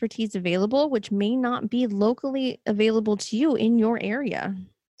of expertise available, which may not be locally available to you in your area.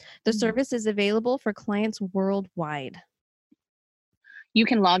 The service is available for clients worldwide. You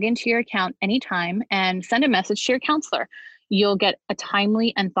can log into your account anytime and send a message to your counselor. You'll get a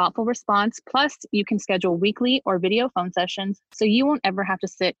timely and thoughtful response. Plus, you can schedule weekly or video phone sessions, so you won't ever have to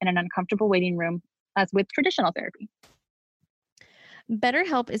sit in an uncomfortable waiting room as with traditional therapy.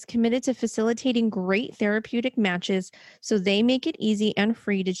 BetterHelp is committed to facilitating great therapeutic matches, so they make it easy and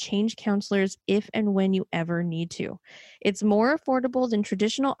free to change counselors if and when you ever need to. It's more affordable than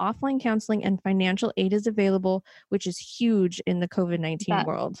traditional offline counseling, and financial aid is available, which is huge in the COVID-19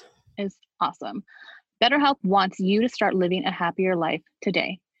 world. Is awesome. BetterHelp wants you to start living a happier life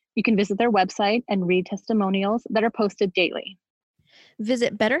today. You can visit their website and read testimonials that are posted daily.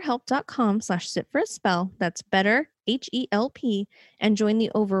 Visit betterhelp.com/sitforaspell. That's better, HELP, and join the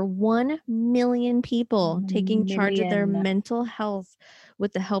over 1 million people taking charge of their Million. mental health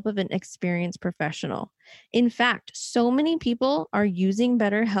with the help of an experienced professional. In fact, so many people are using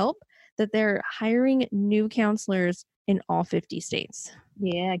BetterHelp that they're hiring new counselors in all 50 states.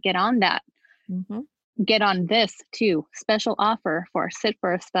 Yeah, get on that. Mhm. Get on this too. Special offer for Sit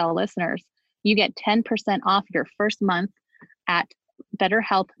for a Spell listeners. You get 10% off your first month at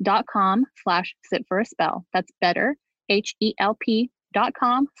betterhelp.com/sitforaspell. That's better,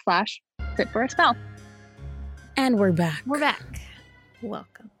 HELP.com/sitforaspell. And we're back. We're back.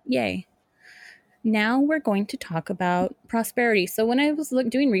 Welcome. Yay. Now we're going to talk about prosperity. So when I was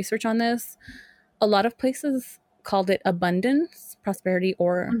doing research on this, a lot of places called it abundance, prosperity,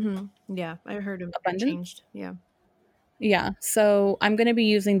 or Yeah, I heard of abundance. changed. Yeah. Yeah. So I'm going to be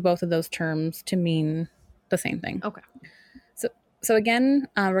using both of those terms to mean the same thing. Okay. So again,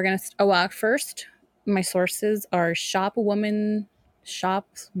 we're going to, first, my sources are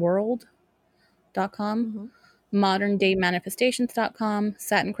shopwomanshopsworld.com, moderndaymanifestations.com,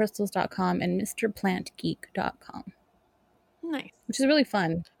 satincrystals.com, and mrplantgeek.com. Nice. Which is really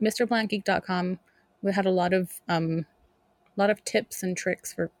fun. mrplantgeek.com, we had a lot of tips and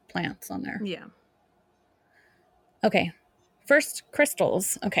tricks for plants on there. Yeah. Okay. First,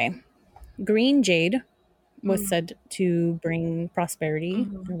 crystals. Okay. Green jade was said to bring prosperity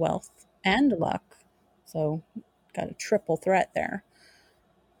and wealth and luck. So got a triple threat there.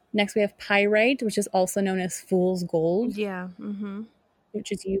 Next, we have pyrite, which is also known as fool's gold. Yeah.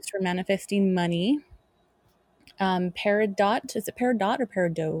 Which is used for manifesting money. Peridot. Is it peridot or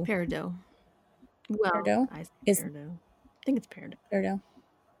peridot? Peridot. Well, Peridot? I say peridot. I think it's peridot. Peridot.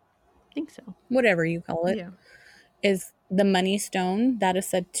 I think so. Whatever you call it. Yeah. Is the money stone that is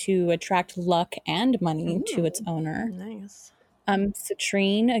said to attract luck and money to its owner. Nice.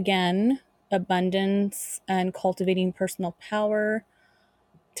 Citrine, again, abundance and cultivating personal power.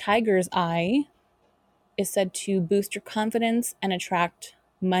 Tiger's eye is said to boost your confidence and attract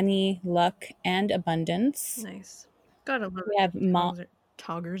money, luck, and abundance. Nice. Gotta love We have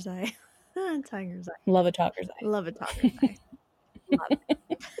Tiger's eye. Tiger's eye. Love a tiger's eye. Love a tiger's eye. Love it.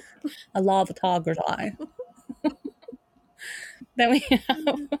 I love a tiger's eye. Then we have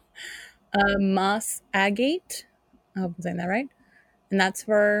moss agate. I hope I'm saying that right. And that's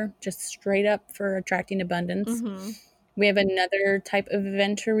for just straight up for attracting abundance. We have another type of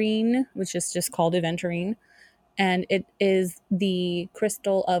aventurine, which is just called aventurine. And it is the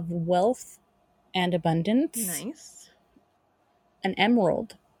crystal of wealth and abundance. Nice. An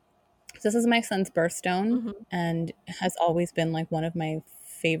emerald. So this is my son's birthstone and has always been like one of my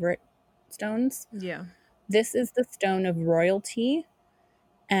favorite stones. Yeah. This is the stone of royalty,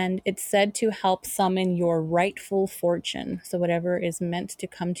 and it's said to help summon your rightful fortune. So whatever is meant to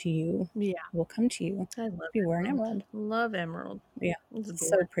come to you will come to you. I love if you wear an emerald. Love emerald. Yeah. It's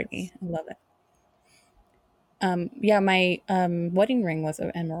so pretty. I love it. My wedding ring was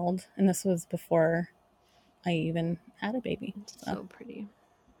an emerald, and this was before I even had a baby. So pretty.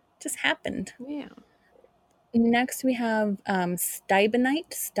 Just happened. Yeah. Next we have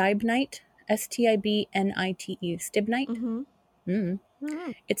stibnite, stibnite, stibnite.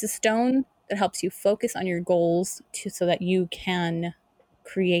 It's a stone that helps you focus on your goals so that you can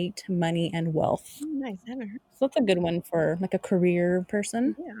create money and wealth. Nice. I haven't heard. So that's a good one for like a career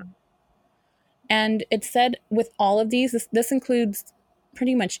person. Yeah. And it said with all of these, this includes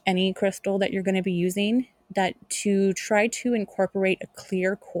pretty much any crystal that you're going to be using, that to try to incorporate a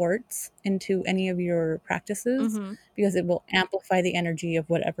clear quartz into any of your practices because it will amplify the energy of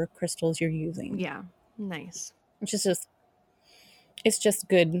whatever crystals you're using. Yeah. Nice. Which is just, it's just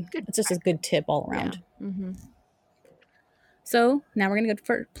good. It's just a good tip all around. Yeah. So now we're going to go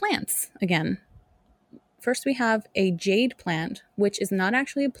for plants again. First, we have a jade plant, which is not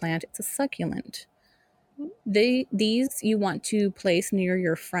actually a plant. It's a succulent. These you want to place near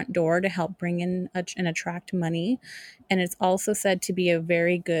your front door to help bring in and attract money. And it's also said to be a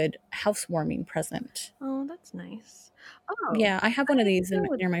very good housewarming present. Oh, that's nice. Oh, yeah, I have one of these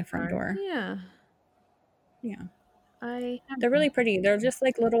near my front door. Yeah. Yeah. They're really pretty. They're just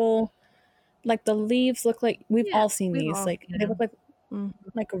like little, like the leaves look like, we've all seen these. Like they look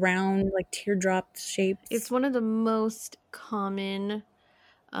like round, like teardrop shapes. It's one of the most common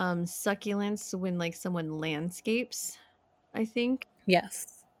succulents when like someone landscapes, I think.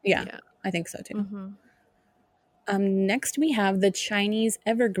 Yes. Yeah. I think so too. Next we have the Chinese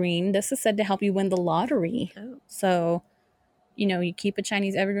evergreen. This is said to help you win the lottery. So, you keep a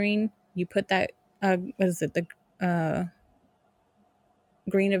Chinese evergreen, you put that what is it, the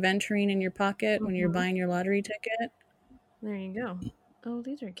green aventurine in your pocket when you're buying your lottery ticket. There you go. Oh,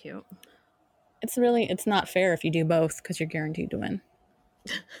 these are cute. It's not fair if you do both because you're guaranteed to win.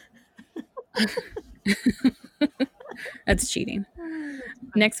 That's cheating.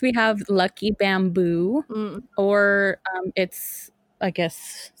 Next, we have Lucky Bamboo, or its, I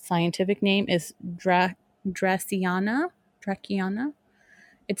guess, scientific name is Dracaena.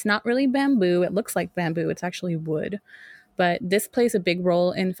 It's not really bamboo. It looks like bamboo. It's actually wood. But this plays a big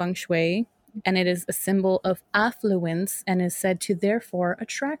role in feng shui, and it is a symbol of affluence and is said to therefore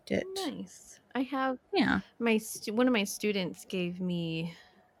attract it. Nice. I have Yeah. one of my students gave me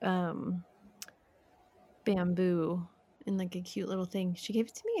bamboo in like a cute little thing. She gave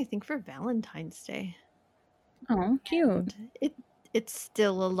it to me, I think, for Valentine's Day. Oh, cute. It's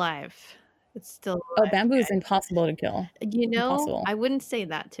still alive. It's still alive. Oh, bamboo is impossible to kill. You know, Impossible. I wouldn't say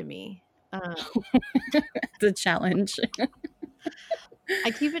that to me. It's a challenge.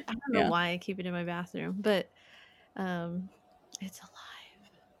 I keep it. I don't know why I keep it in my bathroom, but it's alive.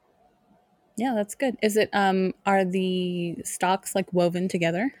 Yeah, that's good. Is it are the stalks like woven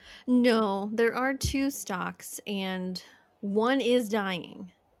together? No, there are 2 stalks and one is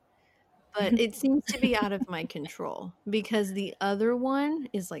dying. But it seems to be out of my control because the other one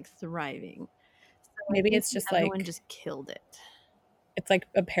is like thriving. So maybe it's just like one just killed it. It's like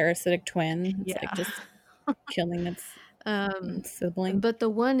a parasitic twin. It's Yeah. like just killing its sibling. But the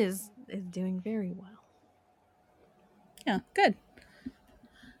one is doing very well. Yeah, good.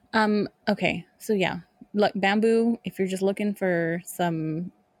 Okay, so yeah, bamboo. If you're just looking for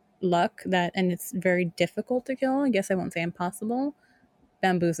some luck, and it's very difficult to kill. I guess I won't say impossible.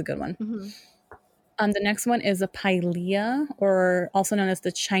 Bamboo's a good one. Mm-hmm. The next one is a pilea, or also known as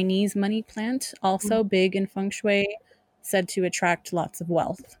the Chinese money plant, also big in feng shui, said to attract lots of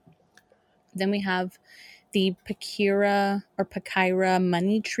wealth. Then we have the Pakira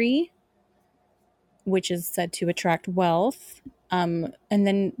money tree, which is said to attract wealth. And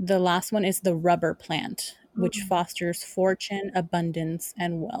then the last one is the rubber plant, which fosters fortune, abundance,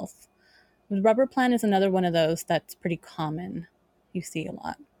 and wealth. The rubber plant is another one of those that's pretty common. You see a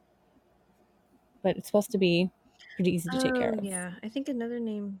lot. But it's supposed to be pretty easy to take care of. Yeah, I think another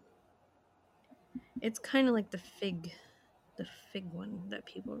name. It's kind of like the fig one that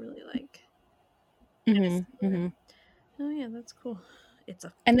people really like. Oh yeah, that's cool.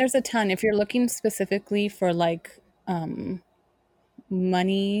 And there's a ton. If you're looking specifically for like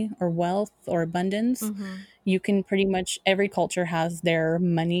money or wealth or abundance, you can pretty much, every culture has their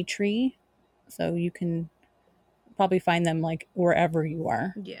money tree, so you can probably find them like wherever you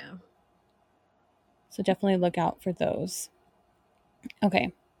are. Yeah. So definitely look out for those.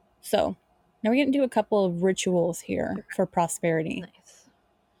 Okay, so now we're going to do a couple of rituals here for prosperity. Nice.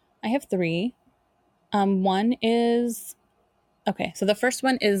 I have 3. One is, okay, so the first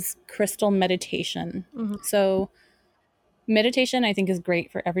one is crystal meditation. So meditation, I think, is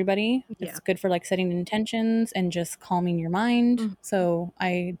great for everybody. Yeah. It's good for like setting intentions and just calming your mind. So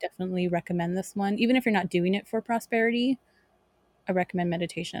I definitely recommend this one. Even if you're not doing it for prosperity, I recommend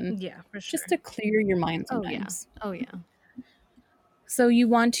meditation. Yeah, for sure. Just to clear your mind sometimes. Oh yeah. So you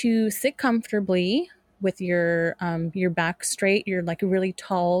want to sit comfortably with your back straight. You're like really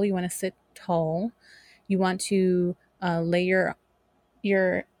tall. You want to sit tall. You want to lay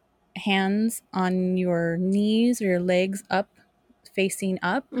your hands on your knees or your legs up, facing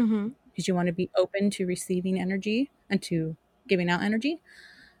up, because you want to be open to receiving energy and to giving out energy.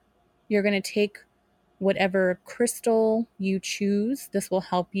 You're going to take whatever crystal you choose. This will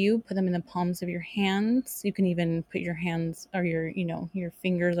help you put them in the palms of your hands. You can even put your hands or your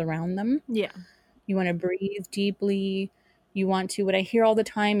fingers around them. Yeah. You want to breathe deeply. You want to, what I hear all the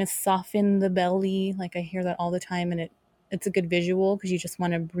time is soften the belly. Like I hear that all the time, and it's a good visual because you just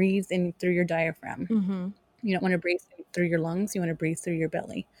want to breathe in through your diaphragm. You don't want to breathe through your lungs. You want to breathe through your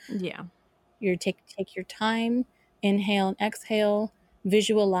belly. Yeah. You take your time, inhale and exhale.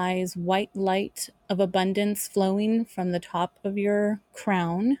 Visualize white light of abundance flowing from the top of your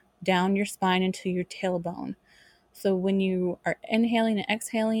crown down your spine into your tailbone. So when you are inhaling and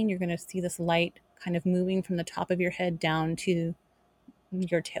exhaling, you're going to see this light kind of moving from the top of your head down to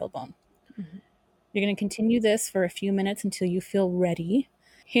your tailbone. You're going to continue this for a few minutes until you feel ready.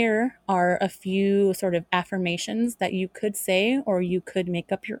 Here are a few sort of affirmations that you could say, or you could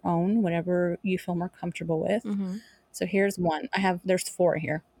make up your own, whatever you feel more comfortable with. So here's one. There's 4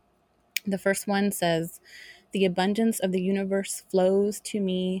 here. The first one says, "The abundance of the universe flows to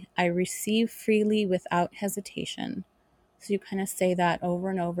me. I receive freely without hesitation." So you kind of say that over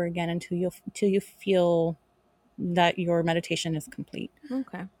and over again until you feel that your meditation is complete.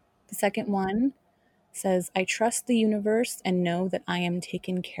 Okay. The second one says, "I trust the universe and know that I am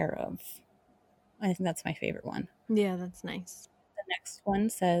taken care of." I think that's my favorite one. Yeah, that's nice. The next one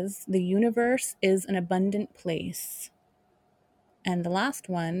says, the universe is an abundant place. And the last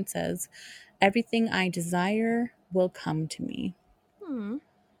one says, everything I desire will come to me,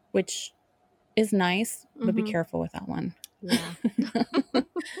 which is nice, but be careful with that one. Yeah.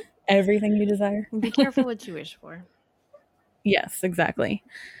 Everything you desire. Be careful what you wish for. Yes, exactly.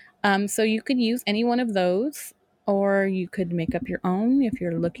 So you could use any one of those, or you could make up your own. If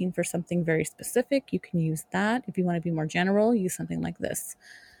you're looking for something very specific, you can use that. If you want to be more general, use something like this.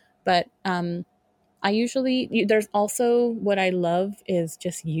 But I usually, there's also what I love is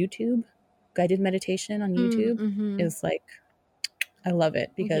just YouTube. Guided meditation on YouTube is like, I love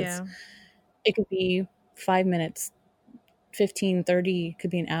it because it could be 5 minutes, 15, 30, could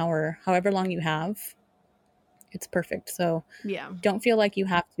be an hour, however long you have. It's perfect. So don't feel like you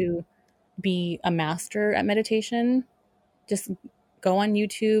have to be a master at meditation. Just go on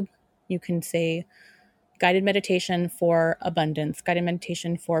YouTube. You can say guided meditation for abundance, guided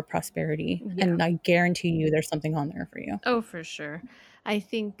meditation for prosperity. And I guarantee you there's something on there for you. Oh, for sure. I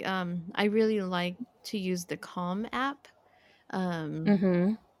think I really like to use the Calm app.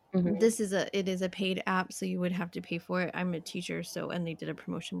 This is it is a paid app, so you would have to pay for it. I'm a teacher, and they did a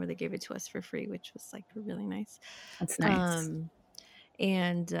promotion where they gave it to us for free, which was like really nice. That's nice.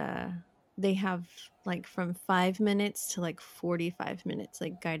 And they have like from 5 minutes to like 45 minutes,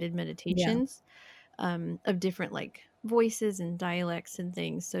 like guided meditations of different like voices and dialects and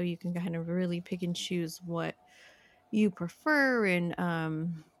things. So you can kind of really pick and choose what you prefer, and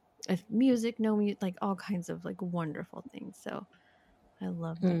if music, no music, like all kinds of like wonderful things. So I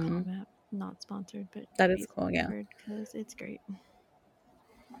love the Calm app. Not sponsored, but that is cool. Yeah, because it's great.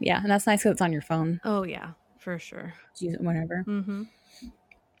 Yeah, and that's nice because it's on your phone. Oh yeah, for sure. Use it whenever.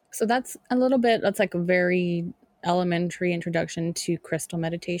 So that's a little bit. That's like a very elementary introduction to crystal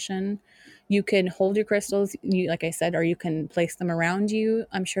meditation. You can hold your crystals, like I said, or you can place them around you.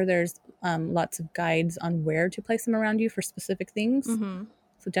 I'm sure there's lots of guides on where to place them around you for specific things.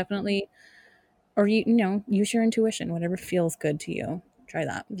 So definitely, or you know, use your intuition. Whatever feels good to you, try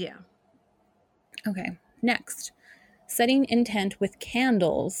that. Yeah. Okay. Next, setting intent with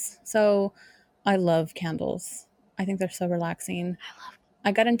candles. So I love candles. I think they're so relaxing.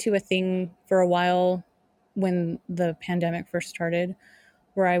 I got into a thing for a while when the pandemic first started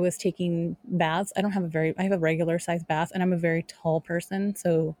where I was taking baths. I have a regular size bath and I'm a very tall person.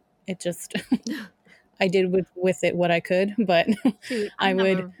 So it just, I did with it what I could, but Dude, I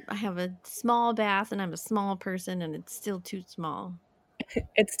have a small bath and I'm a small person and it's still too small.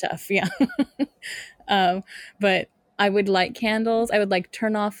 It's tough. Yeah. But I would light candles. I would like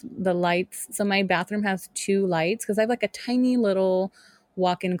turn off the lights. So my bathroom has 2 lights because I have like a tiny little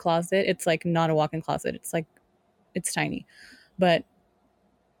walk-in closet. It's like not a walk-in closet. It's tiny, but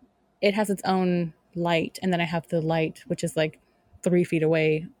it has its own light. And then I have the light, which is like 3 feet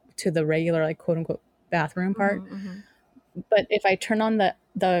away to the regular, like quote unquote bathroom part. But if I turn on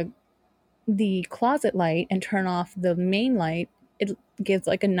the closet light and turn off the main light, it gives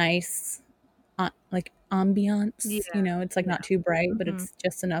like a nice like ambiance, you know, it's like not too bright, but it's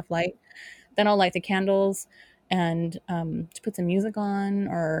just enough light. Then I'll light the candles and to put some music on,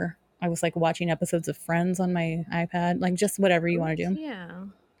 or I was like watching episodes of Friends on my iPad, like just whatever you want to do. Yeah.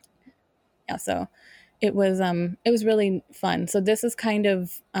 So it was really fun. So this is kind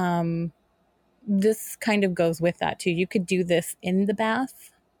of goes with that too. You could do this in the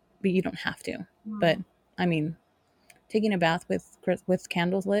bath, but you don't have to. But I mean, taking a bath with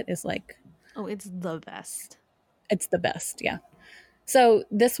candles lit is like, oh, it's the best. It's the best, yeah. So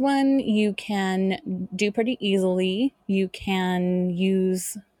this one you can do pretty easily. You can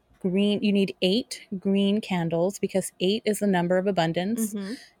use green. You need 8 green candles because 8 is the number of abundance,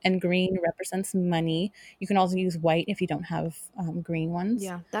 and green represents money. You can also use white if you don't have green ones.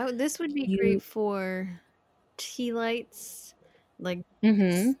 Yeah, this would be great for tea lights. Like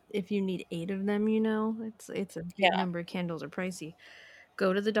if you need 8 of them, you know, it's a big number. Of candles are pricey.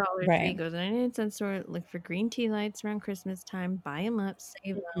 Go to the Dollar Tree, go to the 99-cent store, look for green tea lights around Christmas time, buy them up,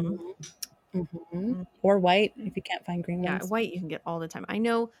 save them. Or white if you can't find green ones. Yeah, white you can get all the time. I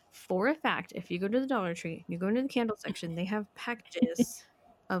know for a fact if you go to the Dollar Tree, you go into the candle section, they have packages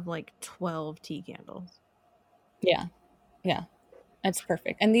of like 12 tea candles. Yeah. That's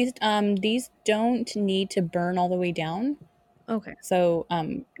perfect. And these don't need to burn all the way down. Okay. So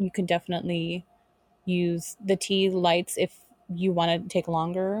you can definitely use the tea lights if you want to take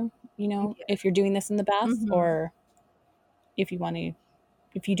longer, you know, if you're doing this in the bath, or if you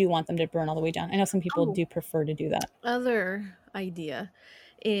do want them to burn all the way down. I know some people do prefer to do that. Other idea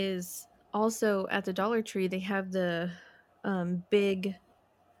is also at the Dollar Tree, they have the big,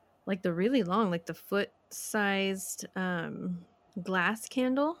 like the really long, like the foot-sized glass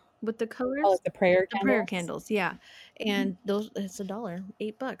candle with the colors. Oh, like the prayer The prayer candles. candles, yeah. And those, it's $1,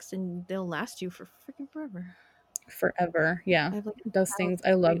 $8, and they'll last you for freaking forever. Forever. Yeah. I have like Those 1,000 things.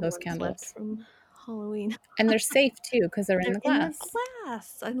 I love great those ones left candles. from Halloween. And they're safe too because they're in They're the in the glass.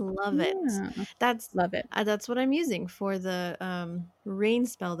 glass. I love it. Yeah. That's Love it. that's what I'm using for the rain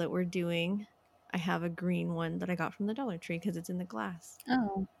spell that we're doing. I have a green one that I got from the Dollar Tree because it's in the glass.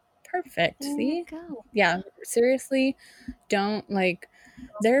 Oh, perfect. There See? you go. Yeah, seriously, don't like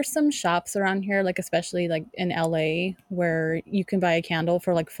there's some shops around here, like especially like in LA, where you can buy a candle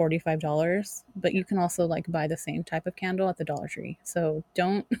for like $45, but you can also like buy the same type of candle at the Dollar Tree. So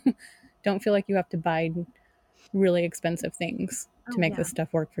don't don't feel like you have to buy really expensive things to Oh make yeah, this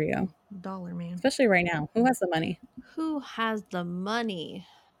stuff work for you. dollar man. Especially right now. Who has the money? Who has the money?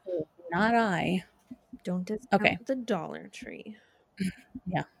 Not I. Don't discount Okay. the Dollar Tree.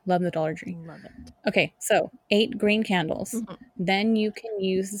 Yeah, love the Dollar Tree. Love it. Okay, so 8 green candles. Mhm. Then you can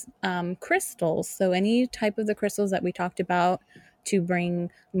use crystals. So any type of the crystals that we talked about to bring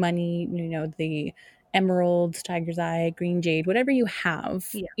money, you know, the emeralds, tiger's eye, green jade, whatever you have.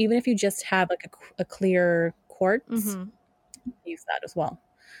 Yeah. Even if you just have like a clear quartz, Mhm. use that as well.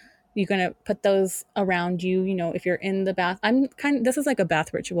 You're going to put those around you, you know, if you're in the bath. This is like a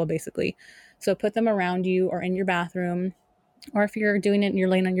bath ritual basically. So put them around you or in your bathroom. Or if you're doing it and you're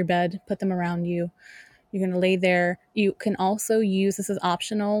laying on your bed, put them around you. You're going to lay there. You can also use, this is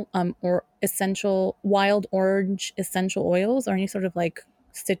optional, or essential wild orange essential oils or any sort of like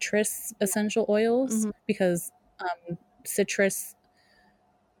citrus essential oils, Mhm. because citrus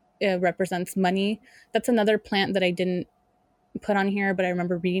represents money. That's another plant that I didn't put on here, but I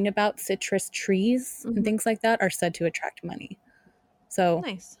remember reading about citrus trees Mhm. and things like that are said to attract money. So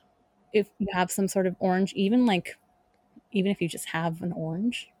Nice. if you have some sort of orange, even if you just have an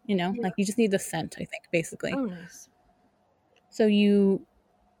orange, you know, Yeah. like you just need the scent, I think, basically. Oh, nice. So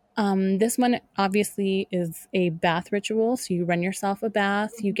this one obviously is a bath ritual. So you run yourself a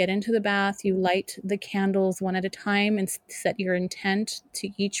bath, you get into the bath, you light the candles one at a time and set your intent to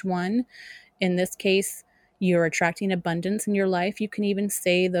each one. In this case, you're attracting abundance in your life. You can even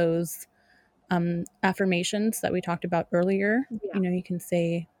say those affirmations that we talked about earlier. Yeah. You know, you can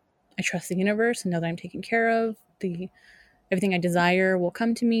say, I trust the universe and know that I'm taken care of. Everything I desire will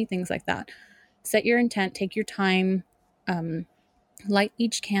come to me, things like that. Set your intent, take your time, light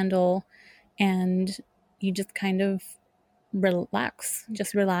each candle, and you just kind of relax.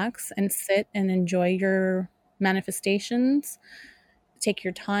 Just relax and sit and enjoy your manifestations. Take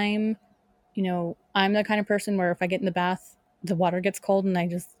your time. You know, I'm the kind of person where if I get in the bath, the water gets cold and I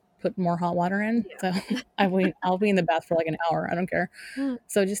just put more hot water in. Yeah. So I'll be in the bath for like an hour. I don't care.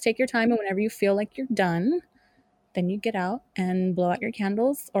 So just take your time, and whenever you feel like you're done, then you get out and blow out your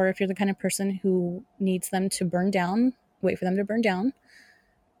candles. Or if you're the kind of person who needs them to burn down, wait for them to burn down,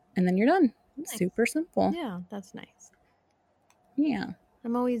 and then you're done. Nice. Super simple. Yeah, that's nice. Yeah.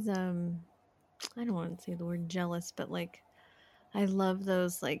 I'm always I don't want to say the word jealous, but like I love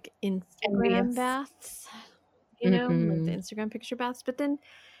those like Instagram Envious. baths, you know, like the Instagram picture baths. But then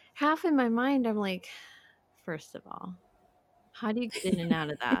half in my mind, I'm like, first of all, how do you get in and out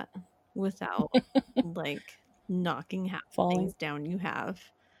of that without like knocking half the Falling. things down you have?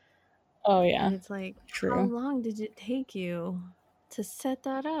 Oh yeah. And it's like, how True. long did it take you to set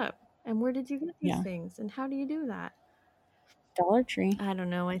that up? And where did you get these Yeah. things? And how do you do that? Dollar Tree. I don't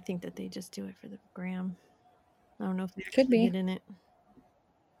know. I think that they just do it for the gram. I don't know if they Could actually be. get in it.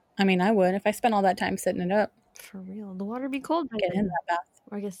 I mean, I would if I spent all that time setting it up. For real. The water be cold by Get in then. that bath.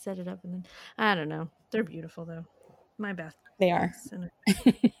 Or I guess set it up and then I don't know. They're beautiful though. My bath. They are. And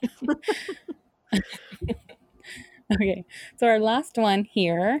Okay. So our last one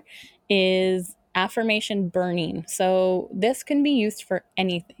here is affirmation burning. So this can be used for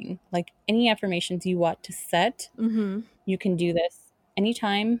anything, like any affirmations you want to set. mm-hmm. You can do this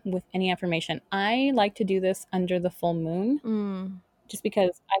anytime with any affirmation. I like to do this under the full moon, just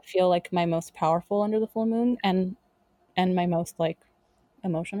because I feel like my most powerful under the full moon, and my most like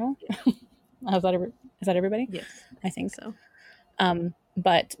emotional. Yeah. Is that everybody? Yes, I think so.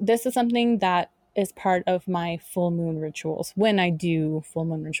 But this is something that is part of my full moon rituals when I do full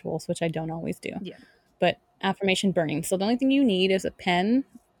moon rituals, which I don't always do. Yeah. But affirmation burning. So the only thing you need is a pen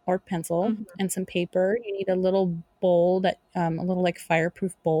or pencil and some paper. You need a little bowl a little like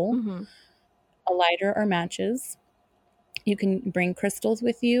fireproof bowl, a lighter or matches. You can bring crystals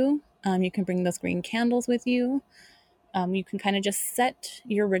with you. You can bring those green candles with you. You can kind of just set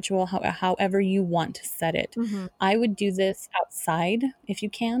your ritual however you want to set it. I would do this outside if you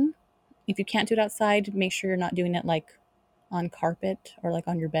can. If you can't do it outside, make sure you're not doing it like on carpet or like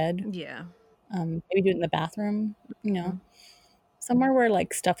on your bed. Yeah. Maybe do it in the bathroom, you know. somewhere where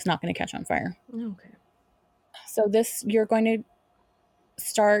like stuff's not going to catch on fire. Okay. So this, you're going to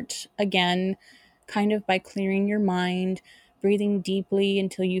start again kind of by clearing your mind, breathing deeply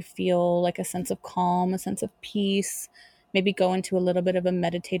until you feel like a sense of calm, a sense of peace, maybe go into a little bit of a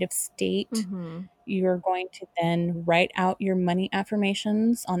meditative state. Mm-hmm. You're going to then write out your money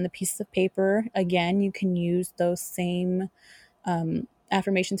affirmations on the piece of paper. Again, you can use those same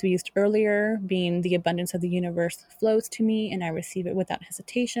affirmations we used earlier, being the abundance of the universe flows to me and I receive it without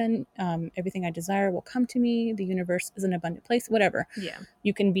hesitation. Everything I desire will come to me. The universe is an abundant place, whatever. Yeah.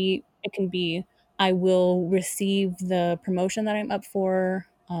 It can be, I will receive the promotion that I'm up for,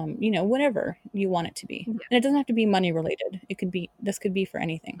 whatever you want it to be. Yeah. And it doesn't have to be money related. This could be for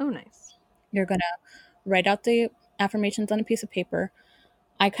anything. Oh, nice. You're going to write out the affirmations on a piece of paper.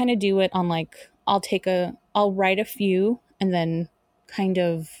 I kind of do it on like, I'll write a few and then kind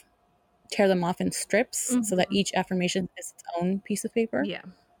of tear them off in strips so that each affirmation is its own piece of paper. Yeah.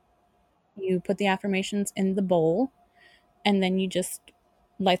 You put the affirmations in the bowl and then you just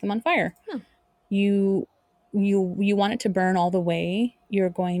light them on fire. You want it to burn all the way. You're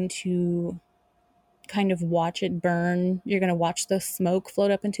going to kind of watch it burn. You're going to watch the smoke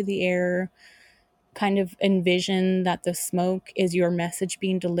float up into the air, kind of envision that the smoke is your message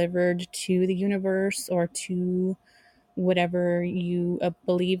being delivered to the universe or to whatever you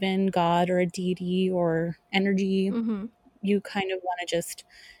believe in, God or a deity or energy. Mm-hmm. You kind of want to just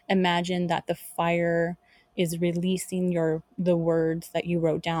imagine that the fire is releasing the words that you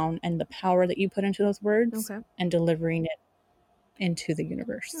wrote down and the power that you put into those words and delivering it into the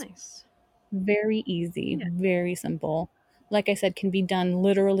universe. Nice. Very easy, very simple. Like I said, can be done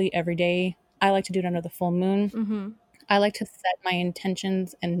literally every day. I like to do it under the full moon. Mm-hmm. I like to set my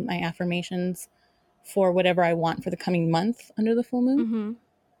intentions and my affirmations for whatever I want for the coming month under the full moon. Mm-hmm.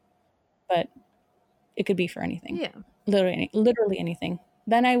 But it could be for anything. Yeah. Literally anything.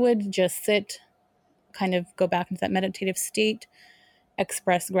 Then I would just sit, kind of go back into that meditative state,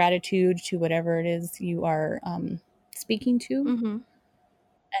 express gratitude to whatever it is you are speaking to. Mm-hmm.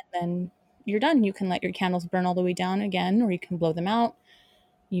 And then you're done. You can let your candles burn all the way down again, or you can blow them out.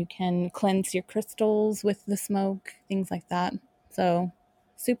 You can cleanse your crystals with the smoke, things like that. So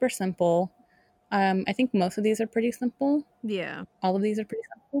super simple. I think most of these are pretty simple. Yeah. All of these are pretty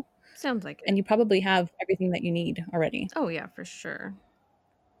simple. Sounds like it. And you probably have everything that you need already. Oh, yeah, for sure.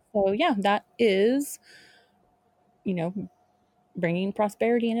 So yeah, that is, bringing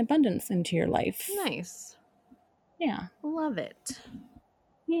prosperity and abundance into your life. Nice. Yeah. Love it.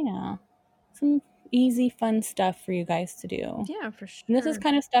 Yeah. Some easy, fun stuff for you guys to do. Yeah, for sure. And this is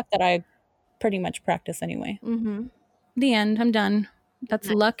kind of stuff that I pretty much practice anyway. Mm-hmm. The end. I'm done. That's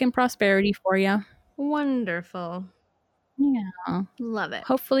luck and prosperity for you. Wonderful. Yeah. Love it.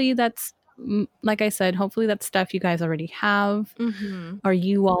 Hopefully that's, like I said, hopefully that's stuff you guys already have. Mm-hmm. Or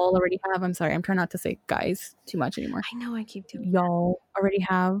you all already have. I'm sorry. I'm trying not to say guys too much anymore. I know I keep doing Y'all already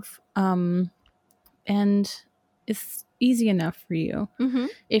have. And it's easy enough for you. Mm-hmm.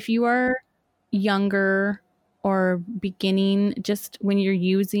 If you are younger or beginning, just when you're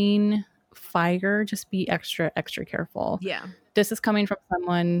using fire, just be extra careful. Yeah. This is coming from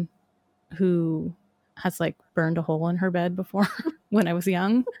someone who has like burned a hole in her bed before when I was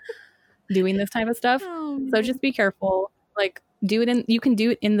young doing this type of stuff. So just be careful. Like you can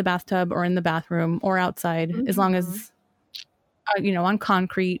do it in the bathtub or in the bathroom or outside, as long as on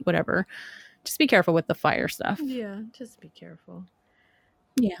concrete, whatever. Just be careful with the fire stuff. Yeah, just be careful.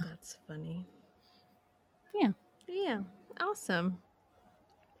 Yeah. That's funny. Yeah. Yeah. Awesome.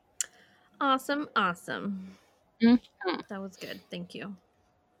 Awesome. Mm-hmm. That was good. Thank you.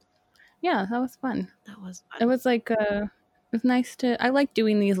 Yeah, that was fun. That was fun. It was like it was nice I like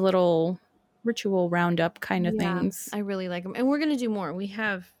doing these little ritual roundup kind of things. I really like them. And we're going to do more. We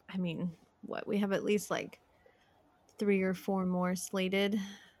have, we have at least like 3 or 4 more slated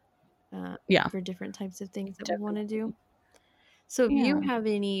for different types of things that we want to do. So if you have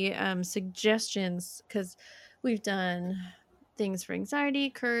any suggestions, because we've done things for anxiety,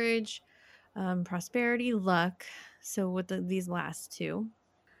 courage, prosperity, luck. So with these last 2.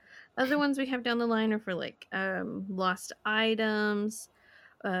 Other ones we have down the line are for like lost items,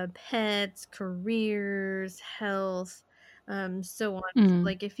 pets, careers, health, so on. So,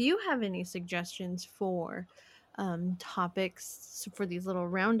 like if you have any suggestions for topics for these little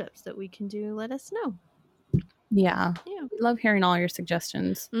roundups that we can do, let us know. Yeah. We love hearing all your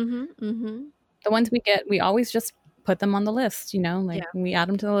suggestions. The ones we get, we always just put them on the list, we add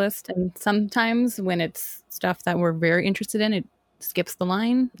them to the list. And sometimes when it's stuff that we're very interested in, it skips the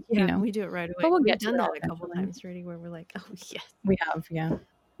line. We do it right away. But we've done that a couple times already where we're like, oh yes, we have.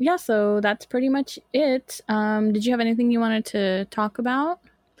 yeah, so that's pretty much it. Did you have anything you wanted to talk about?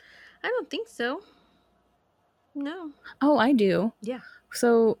 I don't think so. No. Oh, I do. Yeah.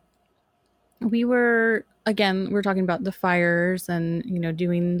 So we're talking about the fires and,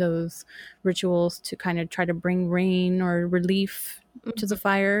 doing those rituals to kind of try to bring rain or relief to the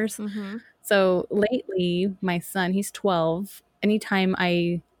fires. Mm-hmm. So lately, my son, he's 12. Anytime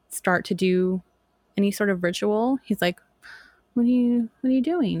I start to do any sort of ritual, he's like, what are you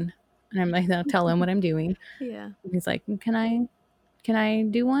doing? And I'm like, I'll tell him what I'm doing. Yeah. And he's like, can I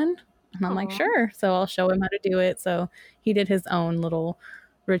do one? And I'm like, Aw. sure. So I'll show him how to do it. So he did his own little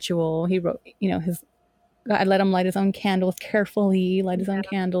ritual. He wrote, I let him light his own candles carefully, his own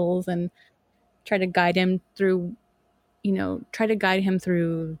candles, and try to guide him through,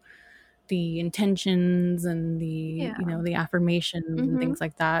 the intentions and the, the affirmations and things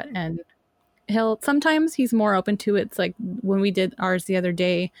like that. And sometimes he's more open to it. It's like when we did ours the other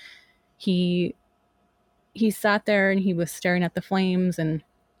day, he sat there and he was staring at the flames, and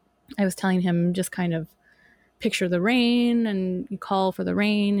I was telling him just kind of picture the rain and you call for the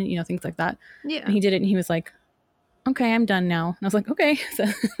rain and, things like that. Yeah. And he did it and he was like, okay, I'm done now. And I was like, okay. So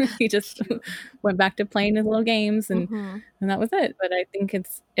he just went back to playing his little games and that was it. But I think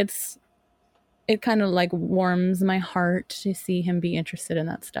it kind of like warms my heart to see him be interested in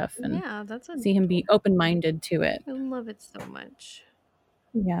that stuff and see him be open-minded to it. I love it so much.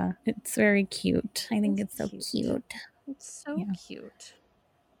 Yeah, it's very cute. I think it's so cute. It's so cute.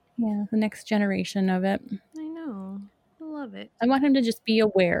 Yeah, the next generation of it. I know. I love it. I want him to just be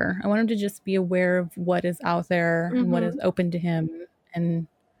aware. I want him to just be aware of what is out there and what is open to him, and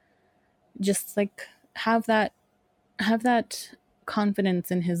just like have that confidence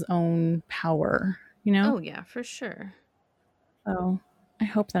in his own power, Oh yeah, for sure. So I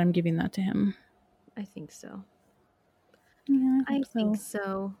hope that I'm giving that to him. I think so. Yeah, I think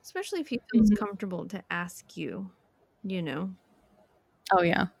so. Especially if he feels comfortable to ask you, Oh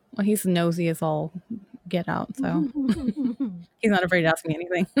yeah. Well, he's nosy as all get out, so he's not afraid to ask me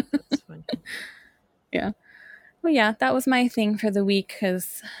anything. That's funny. Yeah. Well, yeah, that was my thing for the week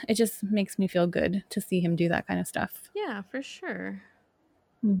because it just makes me feel good to see him do that kind of stuff. Yeah, for sure.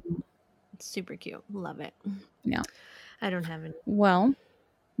 It's super cute. Love it. Yeah. I don't have any. Well,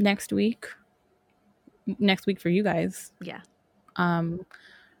 next week for you guys. Yeah.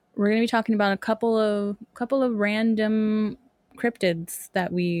 We're going to be talking about a couple of random cryptids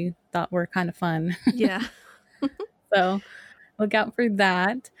that we thought were kind of fun. Yeah. So look out for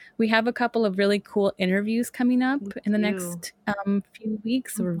that. We have a couple of really cool interviews coming up in the next few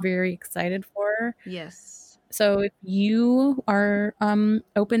weeks. So we're very excited for. Yes. So if you are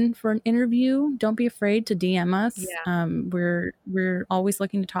open for an interview, don't be afraid to DM us. Yeah. We're always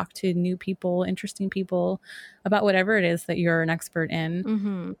looking to talk to new people, interesting people about whatever it is that you're an expert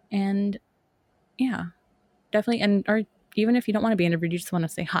in. And yeah, definitely. And even if you don't want to be interviewed, you just want to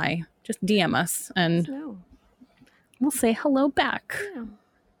say hi, just DM us and we'll say hello back.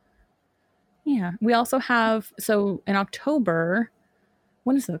 Yeah. We also have, so in October,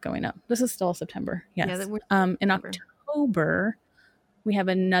 when is it going up? This is still September. Yes. Yeah, in October, we have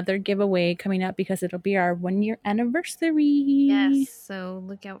another giveaway coming up because it'll be our 1-year anniversary. Yes. So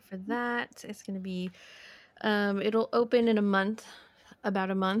look out for that. It's going to be, it'll open in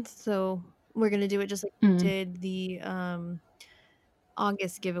about a month. So we're going to do it just like we did the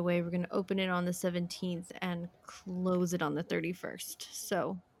August giveaway. We're going to open it on the 17th and close it on the 31st.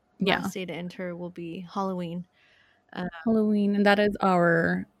 So last day to enter will be Halloween. Halloween, and that is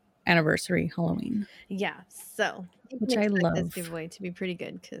our anniversary Halloween. Yeah, so which I love. This giveaway to be pretty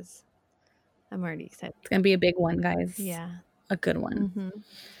good because I'm already excited. It's gonna be a big one, guys. Yeah, a good one. We're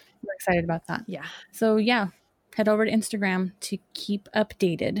excited about that. Yeah. So yeah, head over to Instagram to keep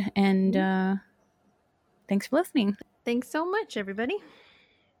updated, and thanks for listening. Thanks so much, everybody.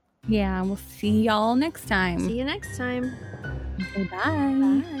 Yeah, we'll see y'all next time. See you next time. Okay, bye.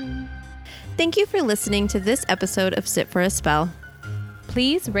 Bye. Thank you for listening to this episode of Sit for a Spell.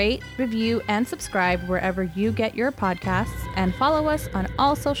 Please rate, review, and subscribe wherever you get your podcasts, and follow us on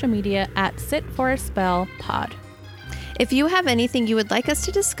all social media at Sit for a Spell Pod. If you have anything you would like us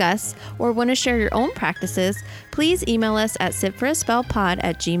to discuss or want to share your own practices, please email us at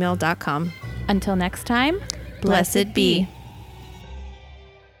sitforaspellpod@gmail.com. Until next time, blessed be.